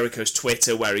 there's Jericho's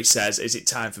Twitter where he says, "Is it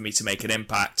time for me to make an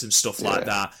impact?" and stuff like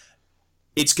that.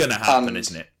 It's going to happen,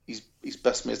 isn't it? He's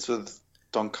best mates with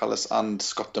Don Callis and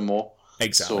Scott D'Amore.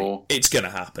 Exactly. So, it's going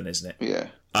to happen, isn't it? Yeah.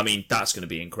 I mean, that's going to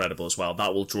be incredible as well.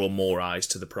 That will draw more eyes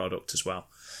to the product as well.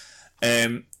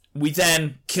 We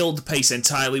then killed the pace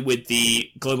entirely with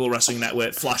the Global Wrestling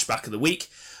Network Flashback of the Week,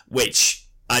 which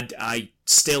I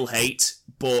still hate,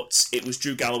 but it was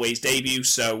Drew Galloway's debut,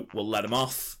 so we'll let him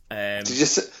off.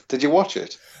 Did you watch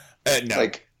it?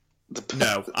 No.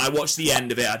 No, I watched the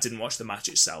end of it. I didn't watch the match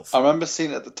itself. I remember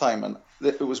seeing it at the time, and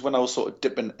it was when I was sort of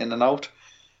dipping in and out,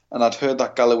 and I'd heard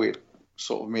that Galloway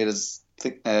sort of made his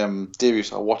debut,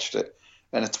 so I watched it.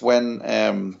 And it's when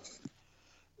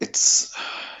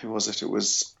who was it? It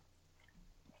was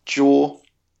Joe,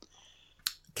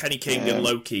 Kenny King and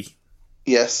Loki.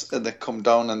 Yes, and they come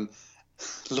down and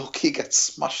Loki gets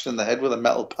smashed in the head with a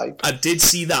metal pipe. I did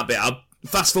see that bit. I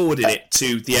fast forwarded it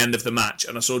to the end of the match,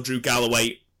 and I saw Drew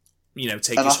Galloway,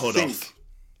 take his hood off.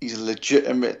 He's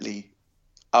legitimately,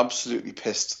 absolutely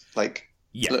pissed.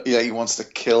 He wants to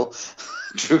kill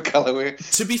Drew Galloway.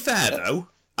 To be fair, though,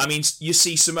 I mean, you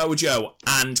see Samoa Joe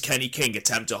and Kenny King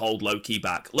attempt to hold Loki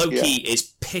back. Loki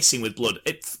is pissing with blood.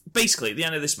 Basically, at the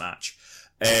end of this match,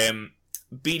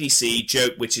 BDC, Joe,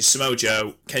 which is Samoa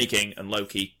Joe, Kenny King, and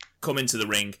Loki, come into the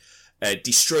ring,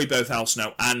 destroy both Al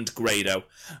Snow and Grado.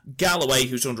 Galloway,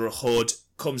 who's under a hood,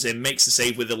 comes in, makes the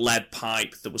save with a lead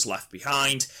pipe that was left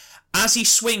behind. As he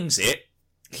swings it,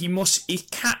 he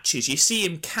catches, you see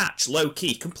him catch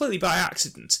Loki completely by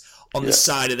accident on the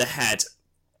side of the head.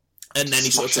 And then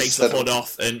he sort of takes the hood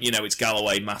off, and, it's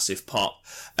Galloway, massive pop.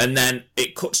 And then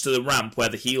it cuts to the ramp where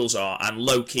the heels are, and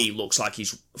Loki looks like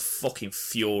he's fucking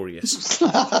furious.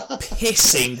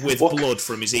 Pissing with blood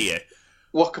from his ear.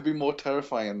 What could be more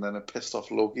terrifying than a pissed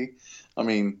off Loki? I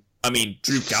mean,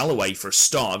 Drew Galloway, for a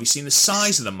start. Have you seen the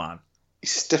size of the man?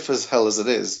 He's stiff as hell as it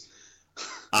is.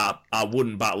 I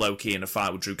wouldn't bat Loki in a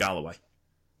fight with Drew Galloway.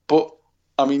 But,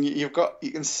 I mean, you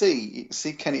can see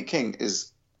Kenny King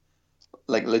is...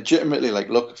 legitimately,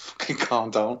 look, fucking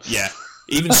calm down. Yeah.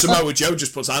 Even Samoa Joe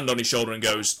just puts a hand on his shoulder and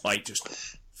goes, just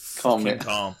calm, mate.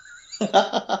 Calm. I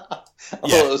thought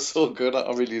it was so good.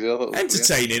 I really did.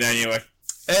 Entertaining, anyway.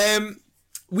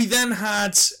 We then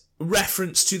had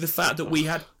reference to the fact that we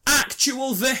had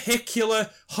actual vehicular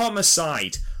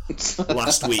homicide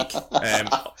last week.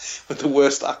 With the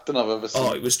worst acting I've ever seen.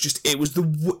 Oh,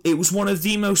 it was one of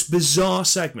the most bizarre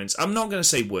segments. I'm not going to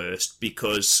say worst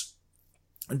because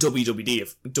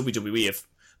WWE have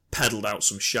peddled out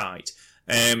some shite.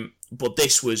 But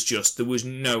this was there was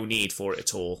no need for it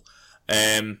at all.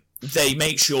 They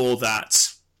make sure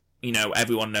that,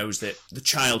 everyone knows that the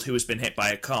child who has been hit by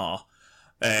a car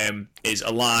is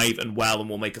alive and well and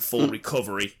will make a full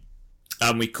recovery.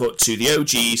 And we cut to the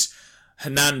OGs,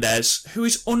 Hernandez, who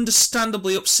is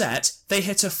understandably upset they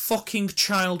hit a fucking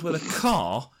child with a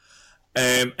car.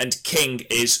 And King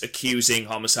is accusing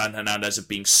Homicide Hernandez of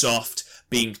being soft,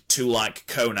 being too like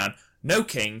Conan. No,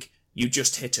 King, you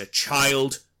just hit a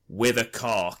child with a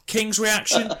car. King's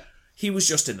reaction? He was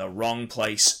just in the wrong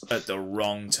place at the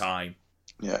wrong time.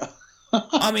 Yeah.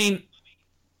 I mean,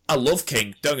 I love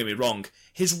King, don't get me wrong.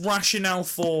 His rationale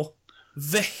for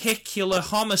vehicular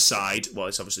homicide, well,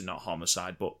 it's obviously not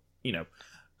homicide, but,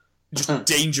 just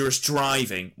dangerous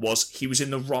driving, was he was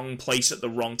in the wrong place at the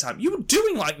wrong time. You were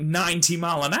doing 90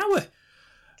 mile an hour.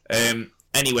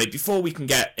 Anyway, before we can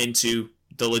get into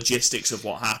the logistics of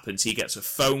what happens, he gets a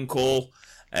phone call.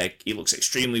 He looks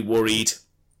extremely worried.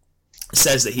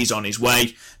 Says that he's on his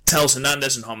way. Tells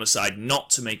Hernandez and Homicide not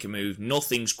to make a move.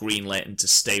 Nothing's greenlit and to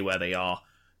stay where they are.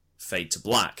 Fade to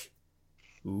black.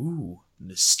 Ooh,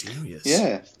 mysterious.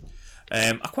 Yeah.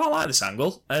 I quite like this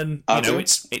angle, and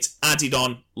it's added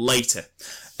on later.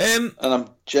 And I'm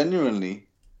genuinely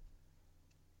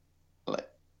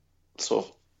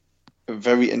sort of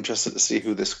very interested to see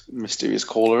who this mysterious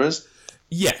caller is.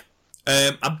 Yeah.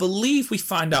 I believe we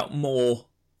find out more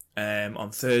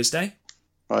on Thursday.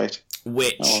 Right.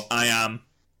 Which I am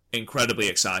incredibly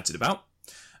excited about.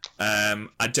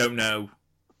 I don't know.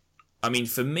 I mean,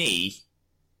 for me,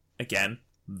 again,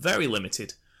 very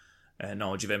limited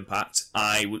knowledge of Impact.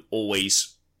 I would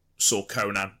always saw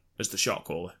Conan as the shot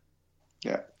caller.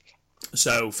 Yeah.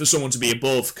 So for someone to be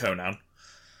above Conan,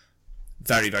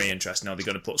 very, very interesting. Are they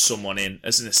going to put someone in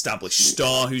as an established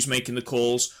star who's making the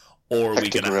calls, or are we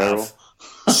going to have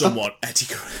someone Eddie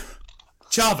Guerrero,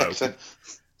 Chavo? Hector.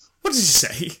 What did you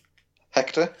say?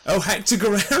 Hector. Oh, Hector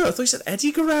Guerrero. I thought you said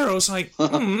Eddie Guerrero. I was like,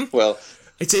 well,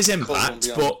 it is Impact,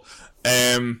 but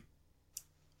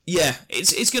yeah,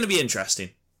 it's going to be interesting.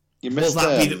 Will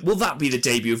that be the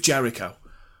debut of Jericho?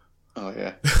 Oh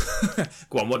yeah.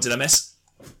 Go on. What did I miss?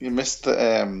 You missed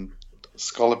the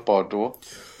Scarlet Bordeaux.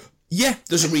 Yeah,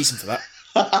 there's a reason for that.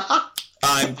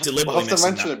 I'm deliberately I'll have to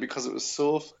mention that. it because it was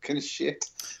so fucking shit.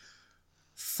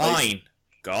 Fine,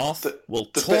 Garth. We'll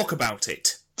talk about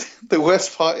it. The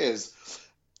worst part is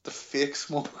the fake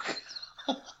smoke.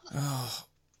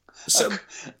 So,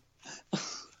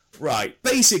 right,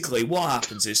 basically what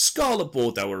happens is Scarlet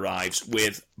Bordeaux arrives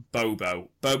with Bobo.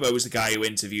 Bobo was the guy who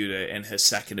interviewed her in her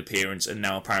second appearance and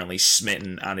now apparently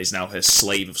smitten and is now her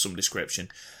slave of some description.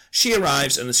 She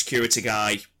arrives and the security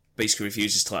guy basically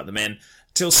refuses to let them in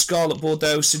till Scarlet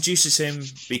Bordeaux seduces him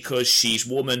because she's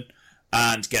woman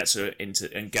and gets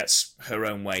her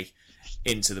own way.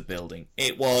 into the building.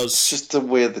 It was just the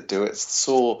way they do it. It's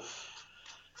so...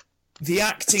 The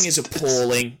acting is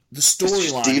appalling. The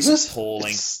storyline is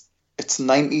appalling. It's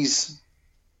 90s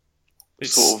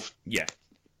sort of... Yeah.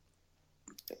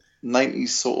 90s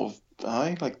sort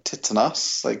of... like tits and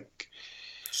ass. Like...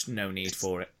 There's no need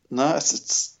for it. No,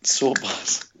 it's so bad.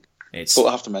 But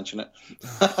I have to mention it.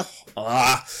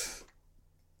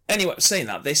 Anyway, saying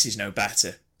that, this is no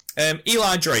better.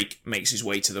 Eli Drake makes his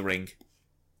way to the ring.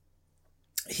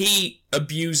 He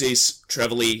abuses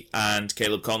Trevor Lee and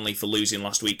Caleb Conley for losing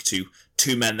last week to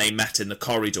two men they met in the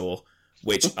corridor,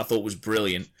 which I thought was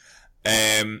brilliant.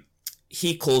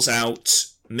 He calls out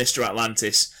Mr.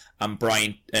 Atlantis and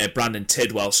Brandon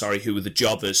Tidwell, who were the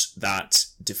jobbers that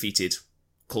defeated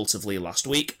Cult of Lee last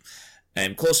week.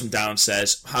 Calls them down,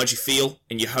 says, "How do you feel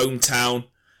in your hometown?"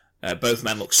 Both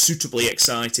men look suitably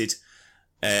excited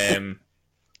to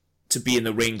be in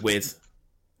the ring with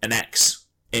an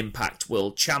ex-Impact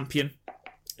World Champion.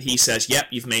 He says, "Yep,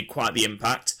 you've made quite the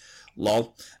impact,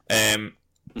 lol.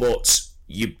 But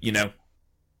you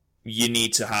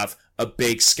need to have a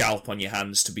big scalp on your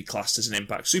hands to be classed as an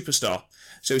Impact superstar."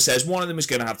 So he says one of them is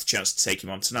going to have the chance to take him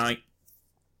on tonight.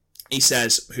 He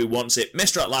says, "Who wants it?"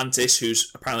 Mr. Atlantis,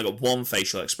 who's apparently got one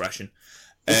facial expression,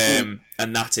 and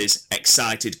that is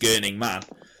excited gurning man.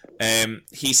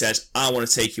 He says, "I want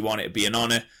to take you on, it'd be an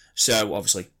honour." So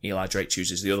obviously Eli Drake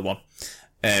chooses the other one.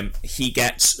 He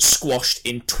gets squashed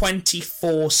in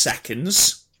 24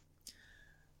 seconds.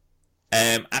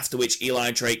 After which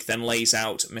Eli Drake then lays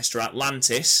out Mr.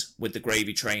 Atlantis with the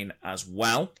gravy train as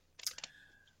well.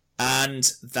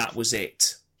 And that was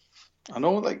it. I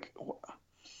know, like...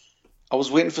 I was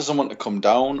waiting for someone to come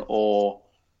down or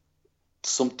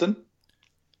something.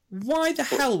 Why the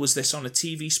hell was this on a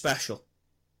TV special?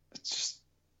 It's just...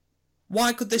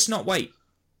 Why could this not wait?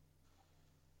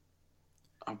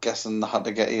 I'm guessing they had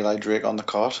to get Eli Drake on the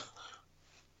card.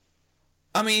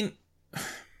 I mean,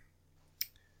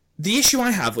 the issue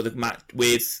I have with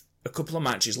a couple of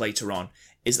matches later on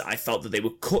is that I felt that they were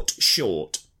cut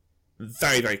short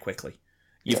very, very quickly.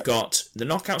 You've got the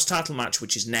Knockouts title match,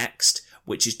 which is next,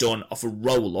 which is done off a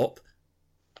roll-up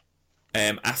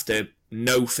after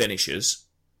no finishers.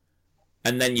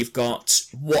 And then you've got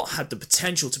what had the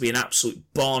potential to be an absolute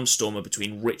barnstormer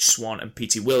between Rich Swann and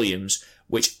Petey Williams,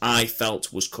 which I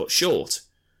felt was cut short.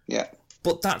 Yeah.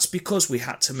 But that's because we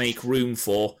had to make room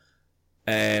for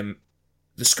the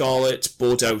Scarlet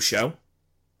Bordeaux show,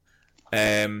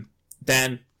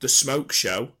 then the Smoke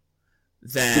show,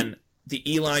 then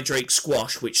the Eli Drake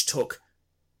squash, which took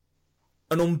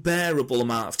an unbearable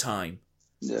amount of time.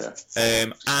 Yeah.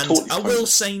 And totally I will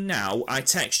say now, I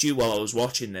text you while I was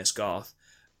watching this, Garth.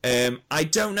 I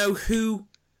don't know who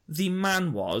the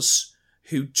man was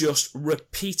who just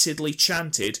repeatedly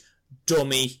chanted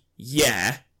 "dummy,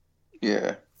 yeah."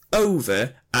 Yeah.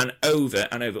 Over and over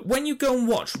and over. When you go and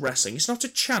watch wrestling, it's not a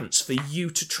chance for you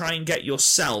to try and get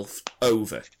yourself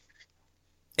over.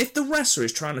 If the wrestler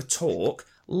is trying to talk,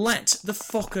 let the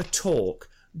fucker talk.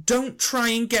 Don't try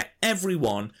and get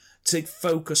everyone to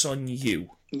focus on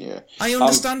you. Yeah. I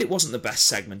understand it wasn't the best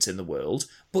segment in the world,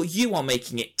 but you are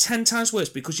making it 10 times worse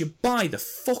because you buy the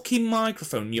fucking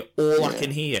microphone and you're all I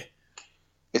can hear.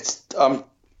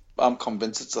 I'm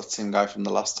convinced it's that same guy from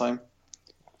the last time.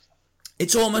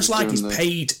 It's almost like he's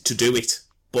paid to do it,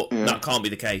 but that can't be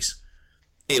the case.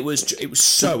 It was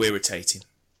so irritating.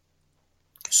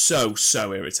 So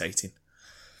irritating.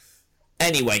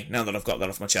 Anyway, now that I've got that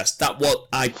off my chest, that was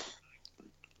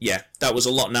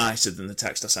a lot nicer than the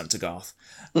text I sent to Garth.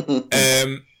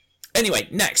 Anyway,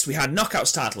 next we had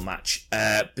Knockouts title match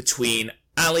between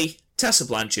Ali, Tessa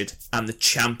Blanchard, and the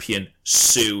champion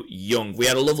Sue Young. We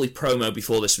had a lovely promo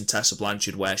before this from Tessa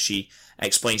Blanchard where she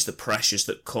explains the pressures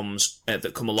that come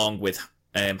along with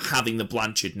having the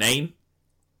Blanchard name.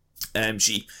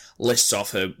 She lists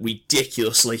off her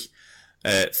ridiculously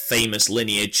famous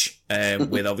lineage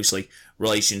with obviously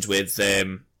relations with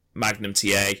Magnum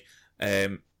TA,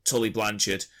 Tully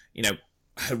Blanchard,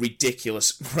 her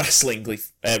ridiculous wrestling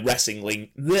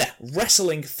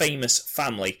famous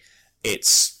family.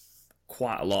 It's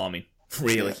quite alarming,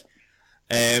 really.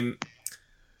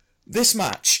 This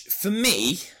match, for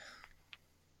me,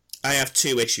 I have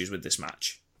two issues with this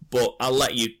match, but I'll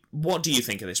let you... What do you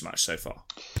think of this match so far?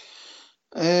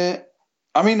 I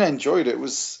enjoyed it. It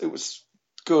was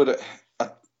good.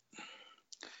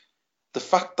 The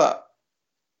fact that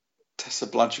Tessa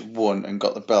Blanchard won and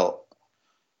got the belt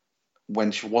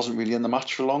when she wasn't really in the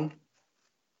match for long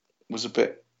was a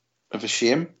bit of a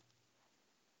shame.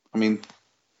 I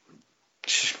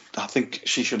think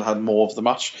she should have had more of the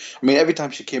match. Every time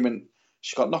she came in,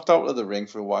 she got knocked out of the ring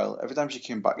for a while. Every time she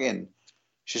came back in,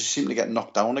 she seemed to get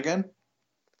knocked down again.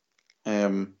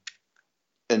 And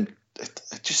it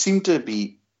just seemed to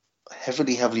be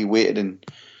heavily weighted in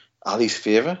Ali's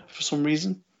favour for some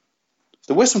reason.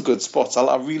 There were some good spots.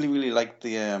 I really liked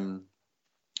the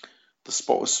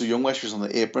spot with Su Yung where she was on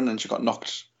the apron and she got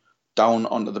knocked down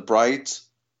onto the brides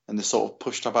and they sort of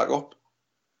pushed her back up.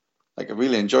 Like, I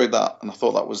really enjoyed that and I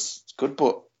thought that was good,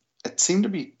 but it seemed to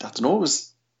be, I don't know, it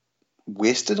was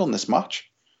wasted on this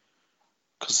match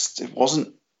because it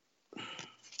wasn't.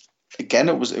 Again,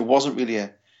 it wasn't really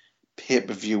a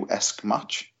pay-per-view-esque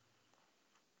match.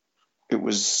 It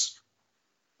was,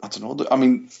 I don't know. I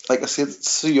mean, like I said,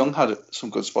 Su Yung had some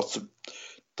good spots.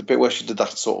 The bit where she did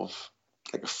that sort of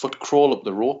like a foot crawl up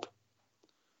the rope,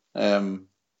 that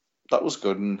was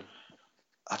good. And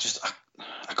I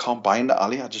can't buy into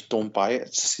Ali. I just don't buy it.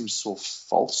 It just seems so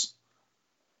false.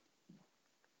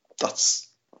 That's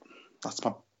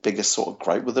my biggest sort of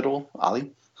gripe with it all,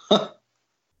 Ali.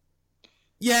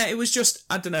 Yeah, it was just,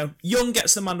 I don't know. Young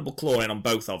gets the mandible claw in on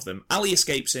both of them. Ali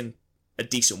escapes in a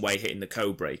decent way, hitting the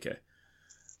code breaker.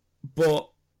 But,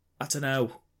 I don't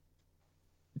know.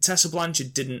 Tessa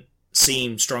Blanchard didn't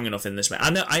seem strong enough in this match.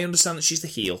 I understand that she's the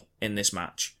heel in this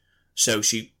match. So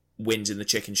she wins in the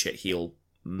chicken shit heel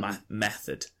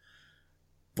method.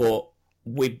 But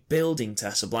we're building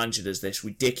Tessa Blanchard as this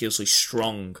ridiculously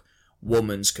strong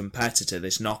woman's competitor,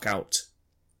 this knockout.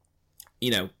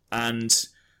 And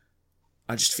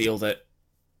I just feel that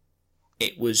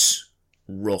it was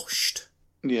rushed.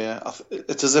 Yeah,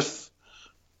 it's as if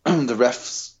the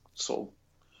refs sort of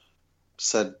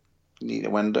said, "You need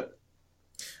to end it."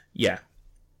 Yeah.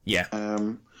 I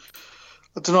don't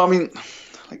know. I mean,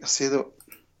 like I say, there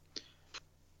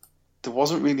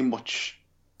wasn't really much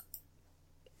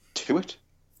to it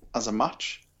as a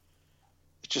match.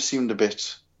 It just seemed a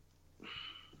bit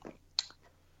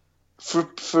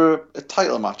for a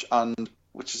title match, and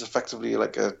which is effectively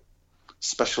like a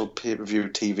special pay-per-view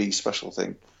TV special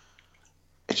thing.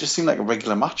 It just seemed like a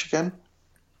regular match again.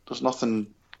 There's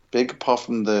nothing big apart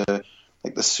from the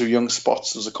Su Yung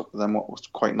spots. There's a couple of them what was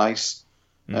quite nice.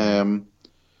 The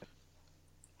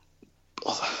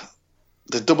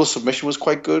double submission was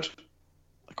quite good.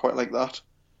 I quite like that.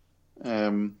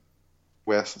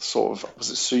 Where sort of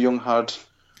was it Su Yung had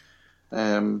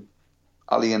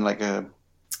Ali in like a.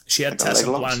 She had Tessa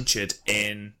Blanchard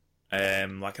in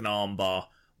like an armbar,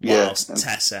 whilst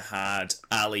Tessa had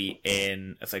Ali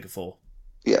in a figure four.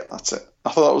 Yeah, that's it.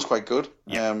 I thought that was quite good.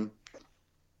 Yeah.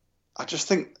 I just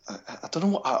think I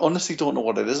don't know. I honestly don't know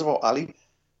what it is about Ali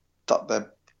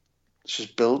that she's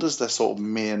billed as their sort of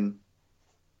main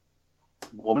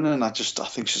woman, and I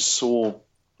think she's so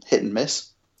hit and miss.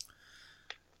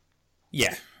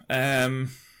 Yeah.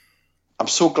 I'm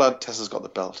so glad Tessa's got the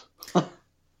belt.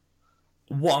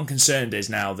 What I'm concerned is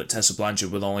now that Tessa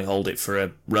Blanchard will only hold it for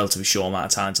a relatively short amount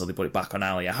of time until they put it back on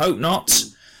Ali. I hope not.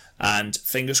 And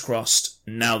fingers crossed,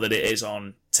 now that it is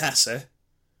on Tessa,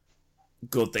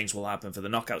 good things will happen for the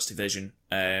Knockouts division.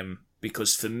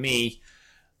 Because for me,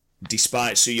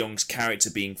 despite Su Young's character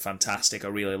being fantastic, I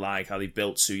really like how they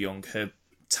built Su Yung. Her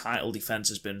title defense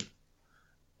has been,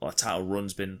 her title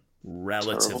run's been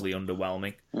relatively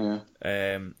underwhelming. Yeah.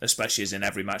 Especially as in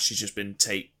every match she's just been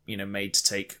made to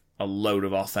take a load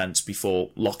of offense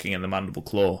before locking in the mandible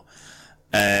claw.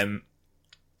 Tessa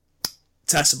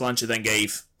Blanchard then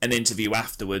gave an interview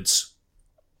afterwards,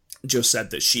 just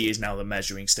said that she is now the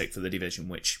measuring stick for the division,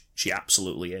 which she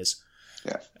absolutely is.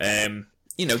 Yeah.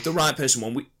 The right person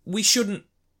won. We shouldn't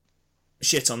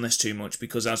shit on this too much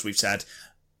because, as we've said,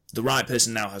 the right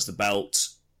person now has the belt.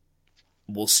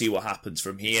 We'll see what happens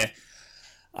from here.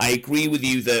 I agree with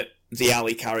you that the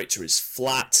Ali character is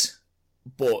flat,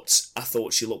 but I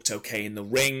thought she looked okay in the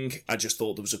ring. I just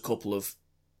thought there was a couple of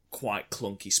quite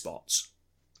clunky spots.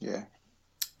 Yeah.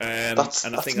 I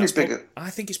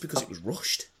think it's because it was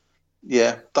rushed.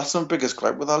 Yeah, that's my biggest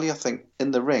gripe with Ali. I think in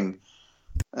the ring,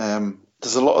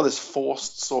 there's a lot of this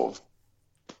forced sort of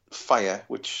fire,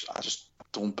 which I just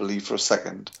don't believe for a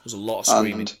second. There's a lot of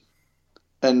screaming.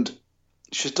 And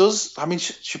she does, I mean,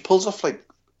 she pulls off like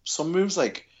some moves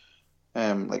like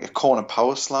a corner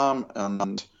power slam,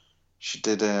 and she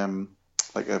did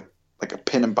like a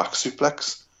pin and back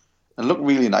suplex and looked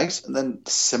really nice. And then the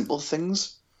simple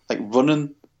things like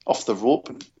running off the rope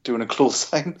and doing a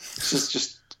clothesline, she's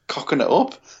just cocking it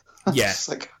up. Yeah,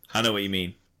 I know what you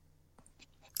mean.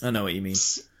 I don't know.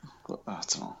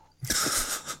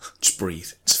 Just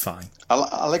breathe. It's fine.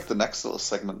 I like the next little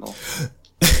segment though.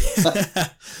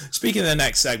 Speaking of the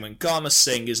next segment, Garma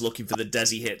Singh is looking for the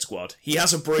Desi Hit Squad. He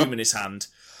has a broom in his hand,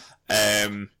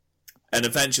 and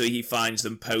eventually he finds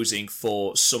them posing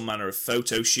for some manner of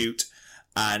photo shoot,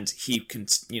 and he can,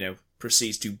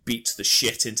 proceeds to beat the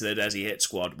shit into the Desi Hit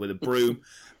Squad with a broom,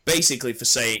 basically for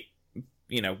saying,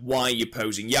 why are you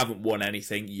posing? You haven't won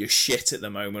anything. You're shit at the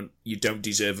moment. You don't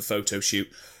deserve a photo shoot.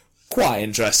 Quite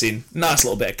interesting. Nice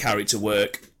little bit of character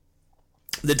work.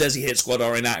 The Desi Hit Squad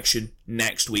are in action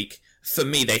next week. For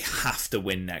me, they have to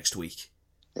win next week.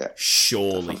 Yeah.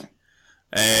 Surely.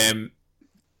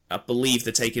 I believe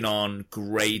they're taking on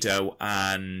Grado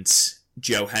and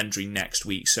Joe Hendry next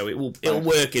week, so it'll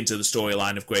work into the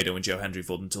storyline of Grado and Joe Hendry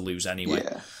for them to lose anyway.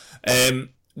 Yeah.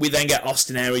 We then get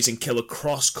Austin Aries and Killer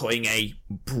Cross cutting a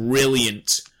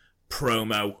brilliant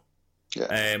promo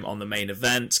on the main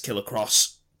event. Killer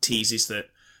Cross teases that,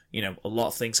 a lot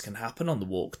of things can happen on the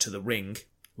walk to the ring.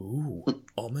 Ooh,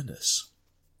 ominous.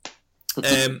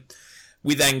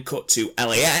 We then cut to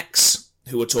LAX,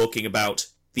 who are talking about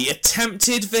the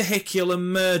attempted vehicular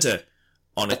murder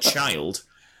on a child.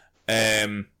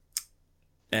 Santana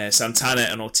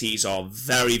and Ortiz are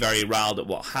very, very riled at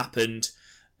what happened.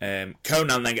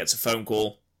 Conan then gets a phone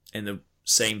call in the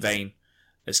same vein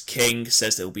as King,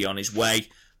 says that he'll be on his way,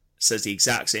 says the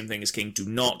exact same thing as King: do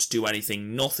not do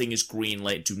anything, nothing is green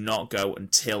lit, do not go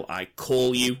until I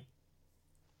call you.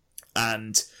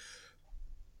 And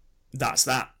that's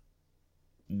that.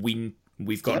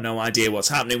 We've got no idea what's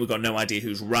happening, we've got no idea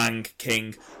who's rang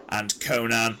King and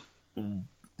Conan.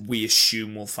 We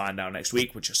assume we'll find out next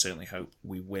week, which I certainly hope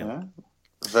we will. Yeah.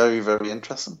 Very, very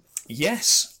interesting.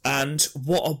 Yes, and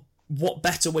what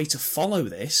better way to follow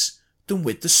this than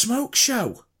with the smoke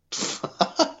show?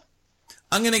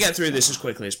 I'm going to get through this as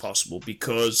quickly as possible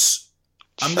because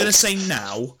I'm going to say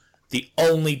now the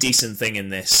only decent thing in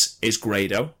this is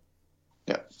Grado.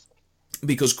 Yeah.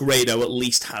 Because Grado at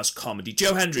least has comedy.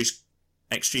 Joe Hendry's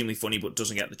extremely funny but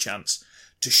doesn't get the chance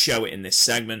to show it in this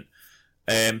segment.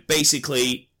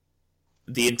 Basically,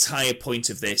 the entire point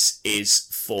of this is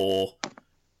for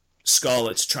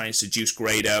Scarlett to try and seduce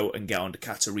Grado and get under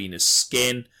Katarina's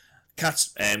skin.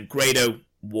 Grado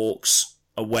walks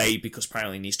away because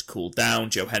apparently he needs to cool down.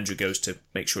 Joe Hendry goes to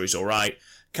make sure he's alright.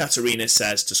 Katarina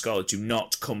says to Scarlett, do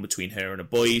not come between her and her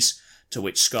boys, to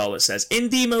which Scarlett says, in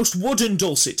the most wooden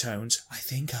dulcet tones, I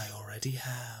think I already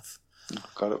have. Oh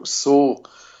God, it was so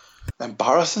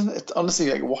embarrassing.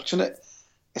 Honestly, like watching it,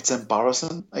 it's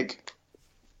embarrassing. Like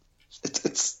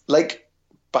it's like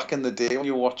back in the day when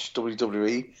you watch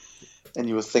WWE and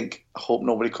you would think, I hope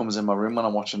nobody comes in my room when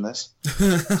I'm watching this.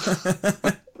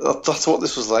 That's what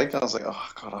this was like. I was like, oh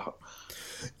God, I hope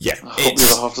the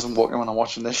other half doesn't walk in when I'm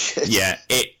watching this shit. Yeah,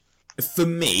 for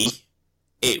me,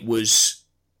 it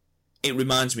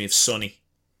reminds me of Sunny.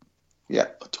 Yeah,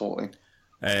 totally.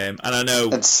 And I know,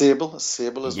 and Sable as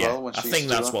well. When I think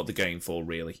that's what they're going for,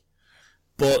 really.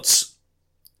 But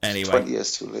anyway, 20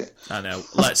 years too late. I know.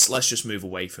 Let's just move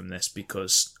away from this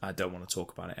because I don't want to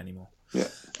talk about it anymore. Yeah.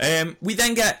 We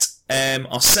then get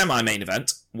our semi-main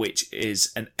event, which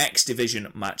is an X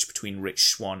Division match between Rich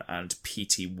Swann and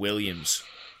P.T. Williams.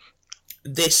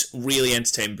 This really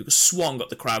entertained me because Swann got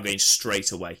the crowd going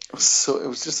straight away. So it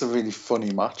was just a really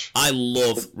funny match. I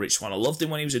love Rich Swann. I loved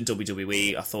him when he was in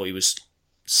WWE. I thought he was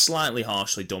slightly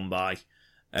harshly done by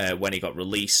when he got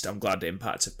released. I'm glad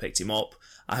Impact have picked him up.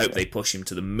 I hope they push him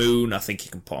to the moon. I think he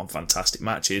can put on fantastic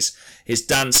matches. His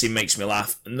dancing makes me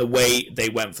laugh. And the way they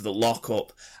went for the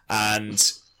lockup and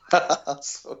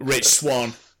So Rich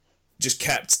Swann just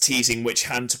kept teasing which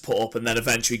hand to put up and then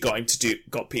eventually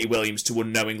got Peter Williams to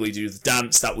unknowingly do the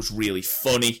dance. That was really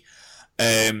funny.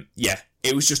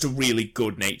 It was just a really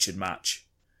good-natured match.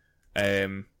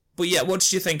 But yeah, what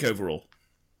did you think overall?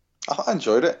 I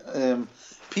enjoyed it.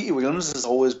 Peter Williams has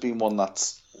always been one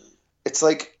it's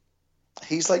like,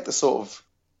 he's like the sort of,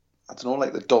 I don't know,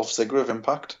 like the Dolph Ziggler of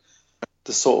Impact.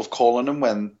 The sort of calling him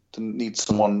when they need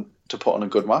someone to put on a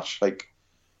good match, like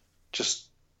just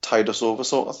tide us over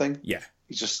sort of thing. Yeah.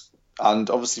 And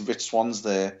obviously Rich Swann's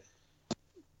there,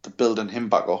 they're building him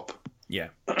back up. Yeah.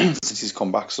 Since he's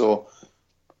come back. So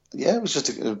yeah, it was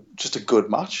just a good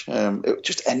match. It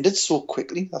just ended so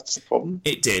quickly. That's the problem.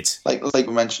 It did. Like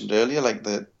we mentioned earlier, like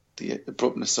the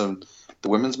abruptness of the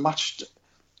women's match.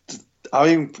 I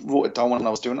even wrote it down when I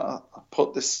was doing it. I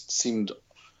put this seemed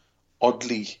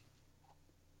oddly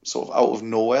sort of out of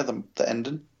nowhere, the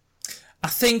ending. I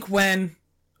think when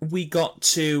we got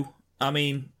to,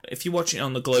 if you're watching it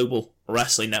on the Global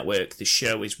Wrestling Network, the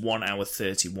show is 1 hour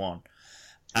 31.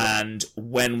 And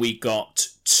when we got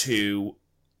to,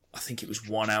 I think it was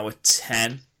 1 hour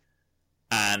 10,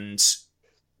 and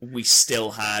we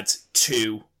still had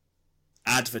 2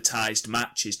 advertised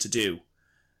matches to do,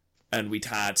 and we'd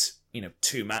had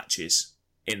 2 matches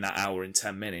in that hour and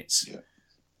 10 minutes. Yeah.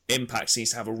 Impact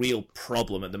seems to have a real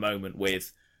problem at the moment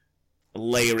with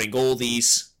layering all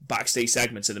these backstage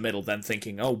segments in the middle, then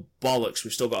thinking, oh, bollocks,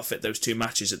 we've still got to fit those 2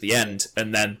 matches at the end,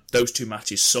 and then those 2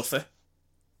 matches suffer.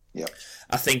 Yeah.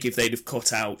 I think if they'd have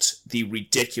cut out the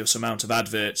ridiculous amount of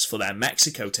adverts for their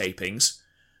Mexico tapings,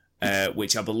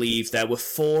 which I believe there were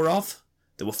 4 of.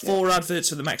 There were 4 adverts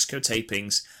for the Mexico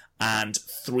tapings and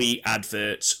 3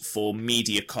 adverts for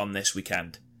MediaCon this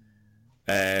weekend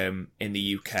in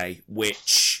the UK,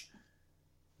 which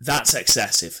that's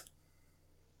excessive.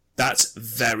 That's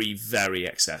very, very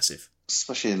excessive.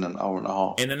 Especially in an hour and a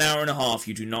half. In an hour and a half,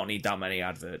 you do not need that many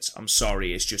adverts. I'm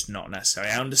sorry, it's just not necessary.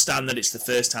 I understand that it's the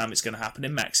first time it's going to happen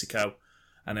in Mexico,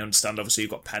 and I understand, obviously,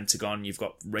 you've got Pentagon, you've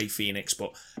got Rey Fenix,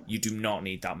 but you do not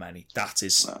need that many.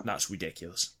 That's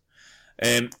ridiculous.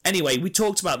 Anyway, we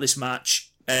talked about this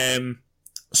match.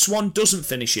 Swan doesn't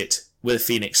finish it with a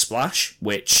Phoenix Splash,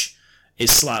 which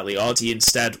is slightly odd. He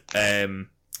instead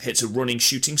hits a running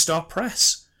shooting star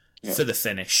press for the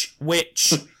finish,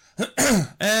 which...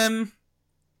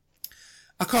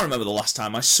 I can't remember the last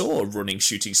time I saw a running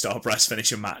shooting star press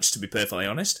finish a match, to be perfectly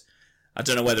honest. I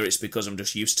don't know whether it's because I'm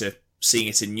just used to seeing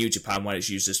it in New Japan where it's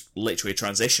used as literally a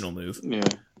transitional move. Yeah.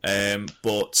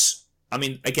 But, I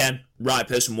mean, again, right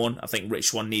person won. I think Rich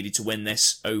Swann needed to win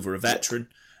this over a veteran.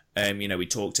 We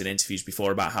talked in interviews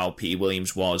before about how Petey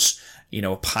Williams was,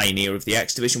 a pioneer of the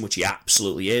X Division, which he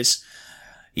absolutely is.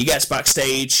 He gets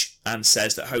backstage and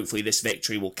says that hopefully this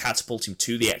victory will catapult him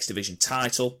to the X Division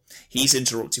title. He's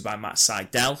interrupted by Matt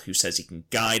Sydal, who says he can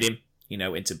guide him,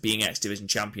 into being X Division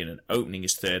champion and opening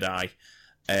his third eye.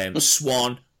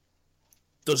 Swan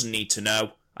doesn't need to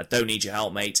know. I don't need your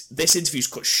help, mate. This interview's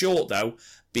cut short, though,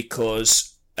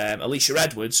 because Alicia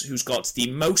Edwards, who's got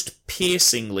the most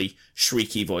piercingly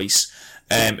shrieky voice,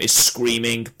 is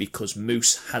screaming because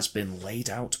Moose has been laid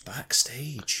out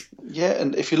backstage. Yeah,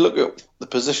 and if you look at the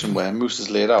position where Moose is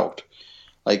laid out,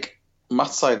 like, Matt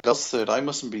Sydal's third eye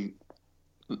mustn't be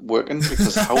working,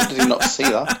 because how did he not see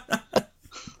that?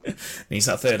 Needs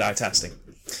that third eye testing.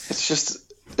 It's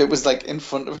just, it was like in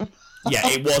front of him. Yeah,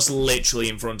 it was literally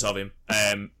in front of him.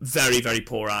 Very, very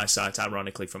poor eyesight,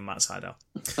 ironically, from Matt Sydal.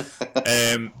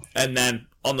 And then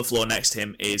on the floor next to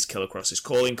him is Killer Cross's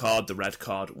calling card, the red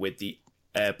card with the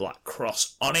black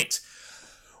cross on it,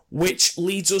 which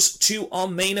leads us to our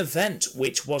main event,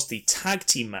 which was the tag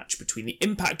team match between the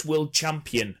Impact World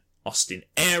Champion Austin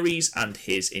Aries and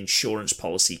his insurance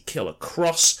policy Killer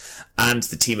Cross, and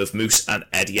the team of Moose and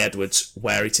Eddie Edwards,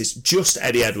 where it is just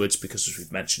Eddie Edwards because, as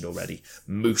we've mentioned already,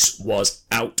 Moose was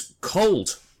out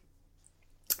cold.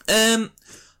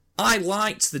 I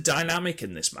liked the dynamic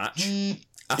in this match.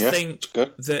 I think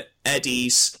that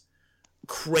Eddie's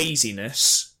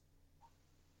craziness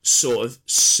sort of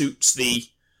suits the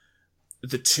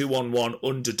 2-on-1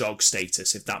 underdog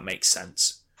status, if that makes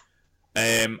sense.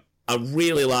 I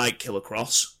really like Killer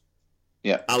Cross.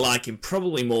 Yeah. I like him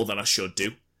probably more than I should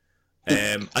do.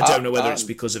 I don't know whether it's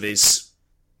because of his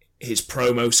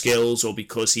promo skills or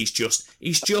because he's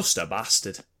just a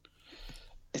bastard.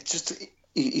 It's just,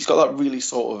 he's got that really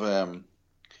sort of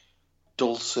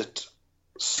dulcet,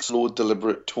 slow,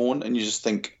 deliberate tone, and you just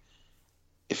think,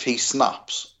 if he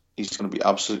snaps, he's going to be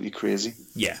absolutely crazy.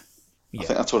 Yeah. I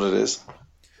think that's what it is.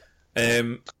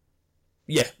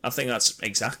 Yeah, I think that's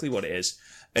exactly what it is.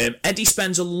 Eddie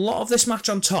spends a lot of this match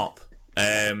on top,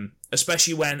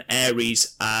 especially when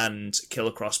Aries and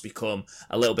Killer Cross become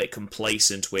a little bit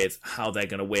complacent with how they're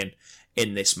going to win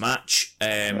in this match.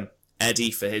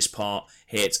 Eddie, for his part,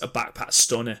 hits a backpat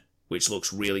stunner, which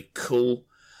looks really cool.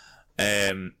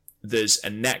 There's a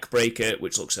neck breaker,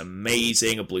 which looks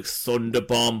amazing, a blue thunder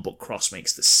bomb, but Cross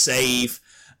makes the save.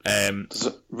 There's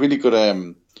a really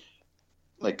good,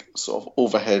 sort of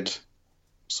overhead,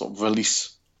 sort of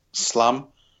release slam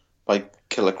by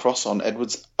Killer Cross on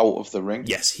Edwards out of the ring.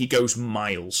 Yes, he goes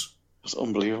miles. It's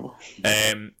unbelievable.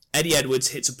 Eddie Edwards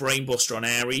hits a brainbuster on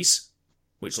Aries,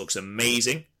 which looks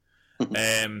amazing.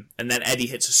 And then Eddie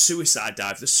hits a suicide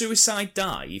dive. The suicide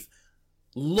dive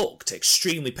looked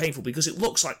extremely painful because it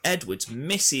looks like Edwards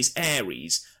misses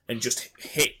Aries and just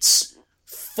hits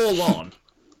full on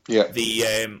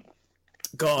the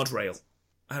guardrail.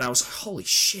 And I was like, holy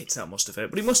shit, that must have hurt.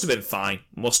 But he must have been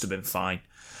fine.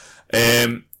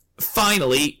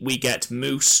 Finally, we get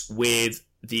Moose with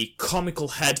the comical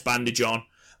head bandage on,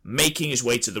 making his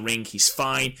way to the ring. He's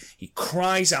fine. He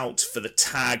cries out for the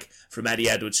tag from Eddie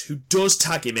Edwards, who does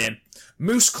tag him in.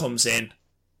 Moose comes in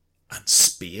and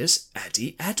spears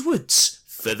Eddie Edwards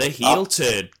for the heel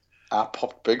turn. I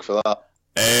popped big for that.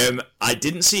 I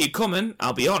didn't see it coming,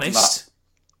 I'll be honest.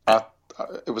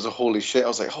 It was a holy shit. I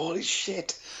was like, holy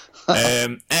shit.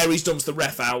 Aries dumps the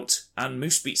ref out, and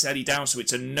Moose beats Eddie down, so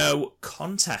it's a no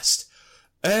contest.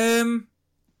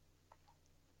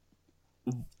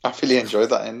 I really enjoyed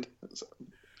that end.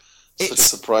 Such a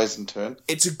surprising turn.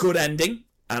 It's a good ending,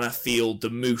 and I feel the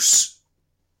Moose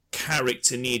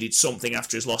character needed something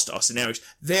after his loss to Austin Aries.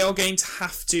 They're going to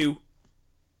have to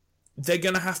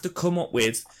come up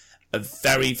with a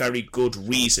very, very good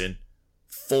reason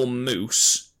for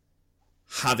Moose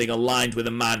having aligned with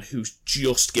a man who's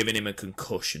just given him a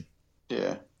concussion.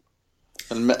 Yeah.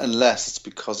 Unless it's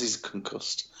because he's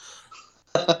concussed.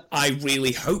 I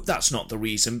really hope that's not the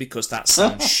reason, because that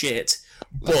sounds shit.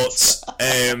 But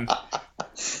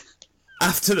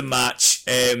after the match,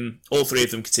 all three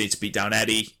of them continue to beat down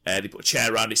Eddie. They put a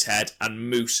chair around his head, and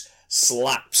Moose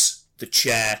slaps the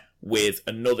chair with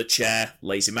another chair,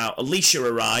 lays him out. Alicia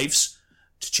arrives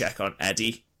to check on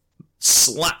Eddie,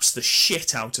 slaps the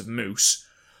shit out of Moose,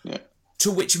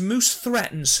 to which Moose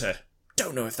threatens her.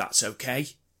 Don't know if that's okay.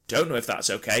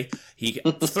 He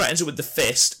threatens her with the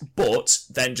fist, but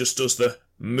then just does the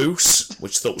Moose,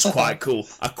 which I thought was quite cool.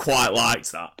 I quite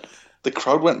liked that. The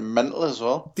crowd went mental as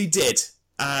well. They did.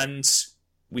 And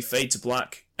we fade to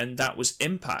black, and that was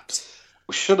Impact.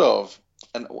 We should have.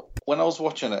 And when I was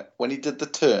watching it, when he did the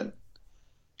turn,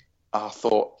 I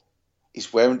thought,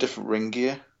 he's wearing different ring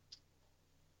gear.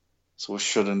 So I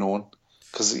should have known.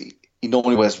 Because he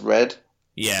normally wears red.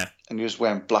 Yeah. And he was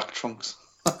wearing black trunks.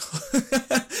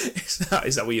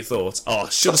 Is that what you thought? Oh, I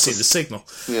should have seen the signal.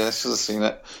 Yeah, I should have seen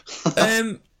it.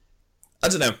 I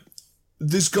don't know.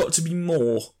 There's got to be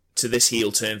more to this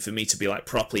heel turn for me to be like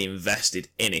properly invested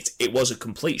in it. It was a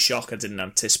complete shock. I didn't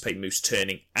anticipate Moose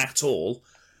turning at all.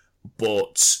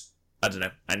 But I don't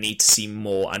know. I need to see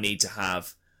more. I need to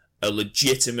have a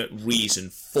legitimate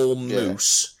reason for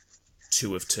Moose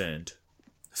to have turned.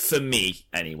 For me,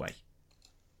 anyway.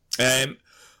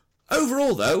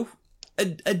 Overall, though,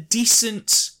 a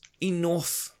decent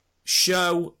enough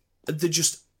show. There are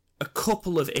just a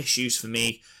couple of issues for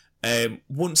me.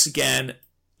 Once again,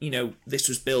 this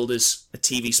was billed as a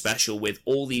TV special with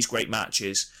all these great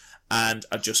matches, and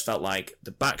I just felt like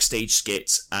the backstage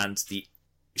skits and the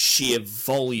sheer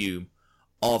volume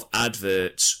of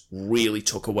adverts really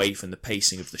took away from the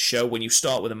pacing of the show. When you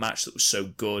start with a match that was so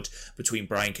good between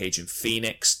Brian Cage and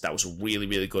Phoenix, that was a really,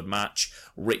 really good match.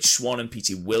 Rich Swann and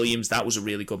P.T. Williams, that was a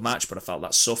really good match, but I felt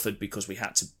that suffered because we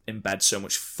had to embed so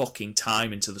much fucking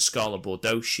time into the Scarlet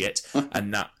Bordeaux shit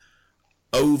and that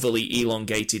overly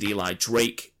elongated Eli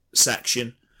Drake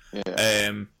section.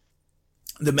 Yeah.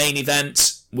 The main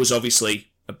event was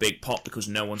obviously a big pop because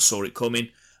no one saw it coming.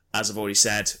 As I've already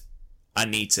said, I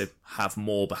need to have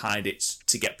more behind it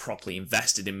to get properly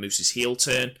invested in Moose's heel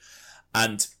turn.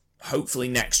 And hopefully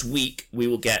next week we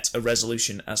will get a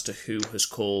resolution as to who has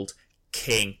called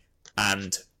King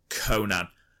and Conan.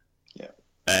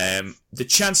 Yeah. The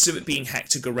chances of it being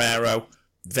Hector Guerrero,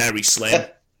 very slim.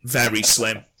 Very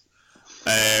slim.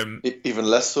 Even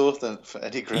less so than for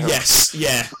Eddie Guerrero. Yes,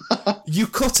 yeah. You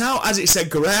cut out as it said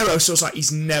Guerrero, so I was like,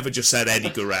 he's never just said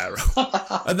Eddie Guerrero.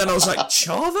 And then I was like,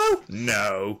 Chavo?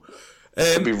 No.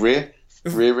 Could be Rey.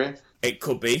 Rey. It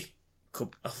could be.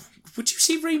 Would you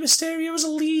see Rey Mysterio as a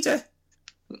leader?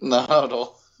 No, not at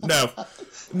all. No.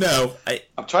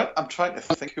 I'm trying to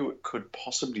think who it could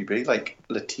possibly be, like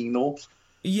Latino.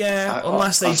 Yeah,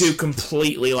 unless they do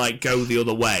completely go the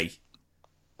other way.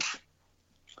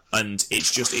 And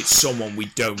it's someone we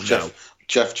don't know.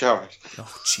 Jeff Jarrett.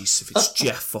 Oh, jeez, if it's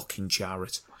Jeff fucking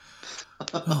Jarrett.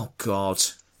 Oh, God.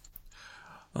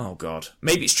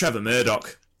 Maybe it's Trevor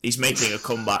Murdoch. He's making a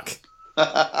comeback.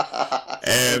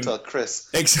 Tell Chris.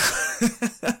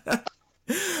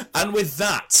 And with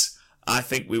that, I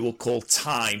think we will call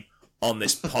time on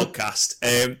this podcast.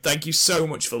 Thank you so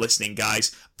much for listening,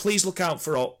 guys. Please look out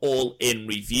for our All-In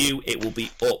review. It will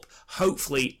be up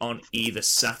hopefully on either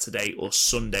Saturday or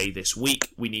Sunday this week.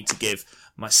 We need to give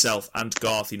myself and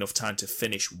Garth enough time to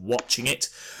finish watching it.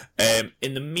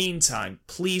 In the meantime,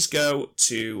 please go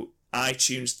to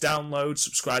iTunes, download,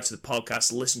 subscribe to the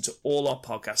podcast, listen to all our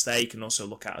podcasts there. You can also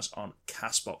look at us on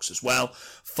Castbox as well.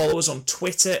 Follow us on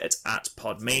Twitter at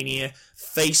Podmania,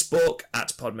 Facebook at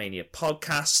Podmania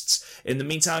Podcasts. In the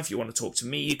meantime, if you want to talk to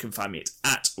me, you can find me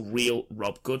at Real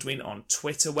Rob Goodwin on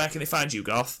Twitter. Where can they find you,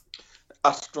 Garth?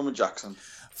 At Drummer Jackson.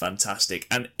 Fantastic.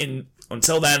 And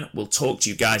until then, we'll talk to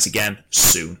you guys again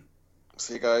soon.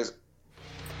 See you guys.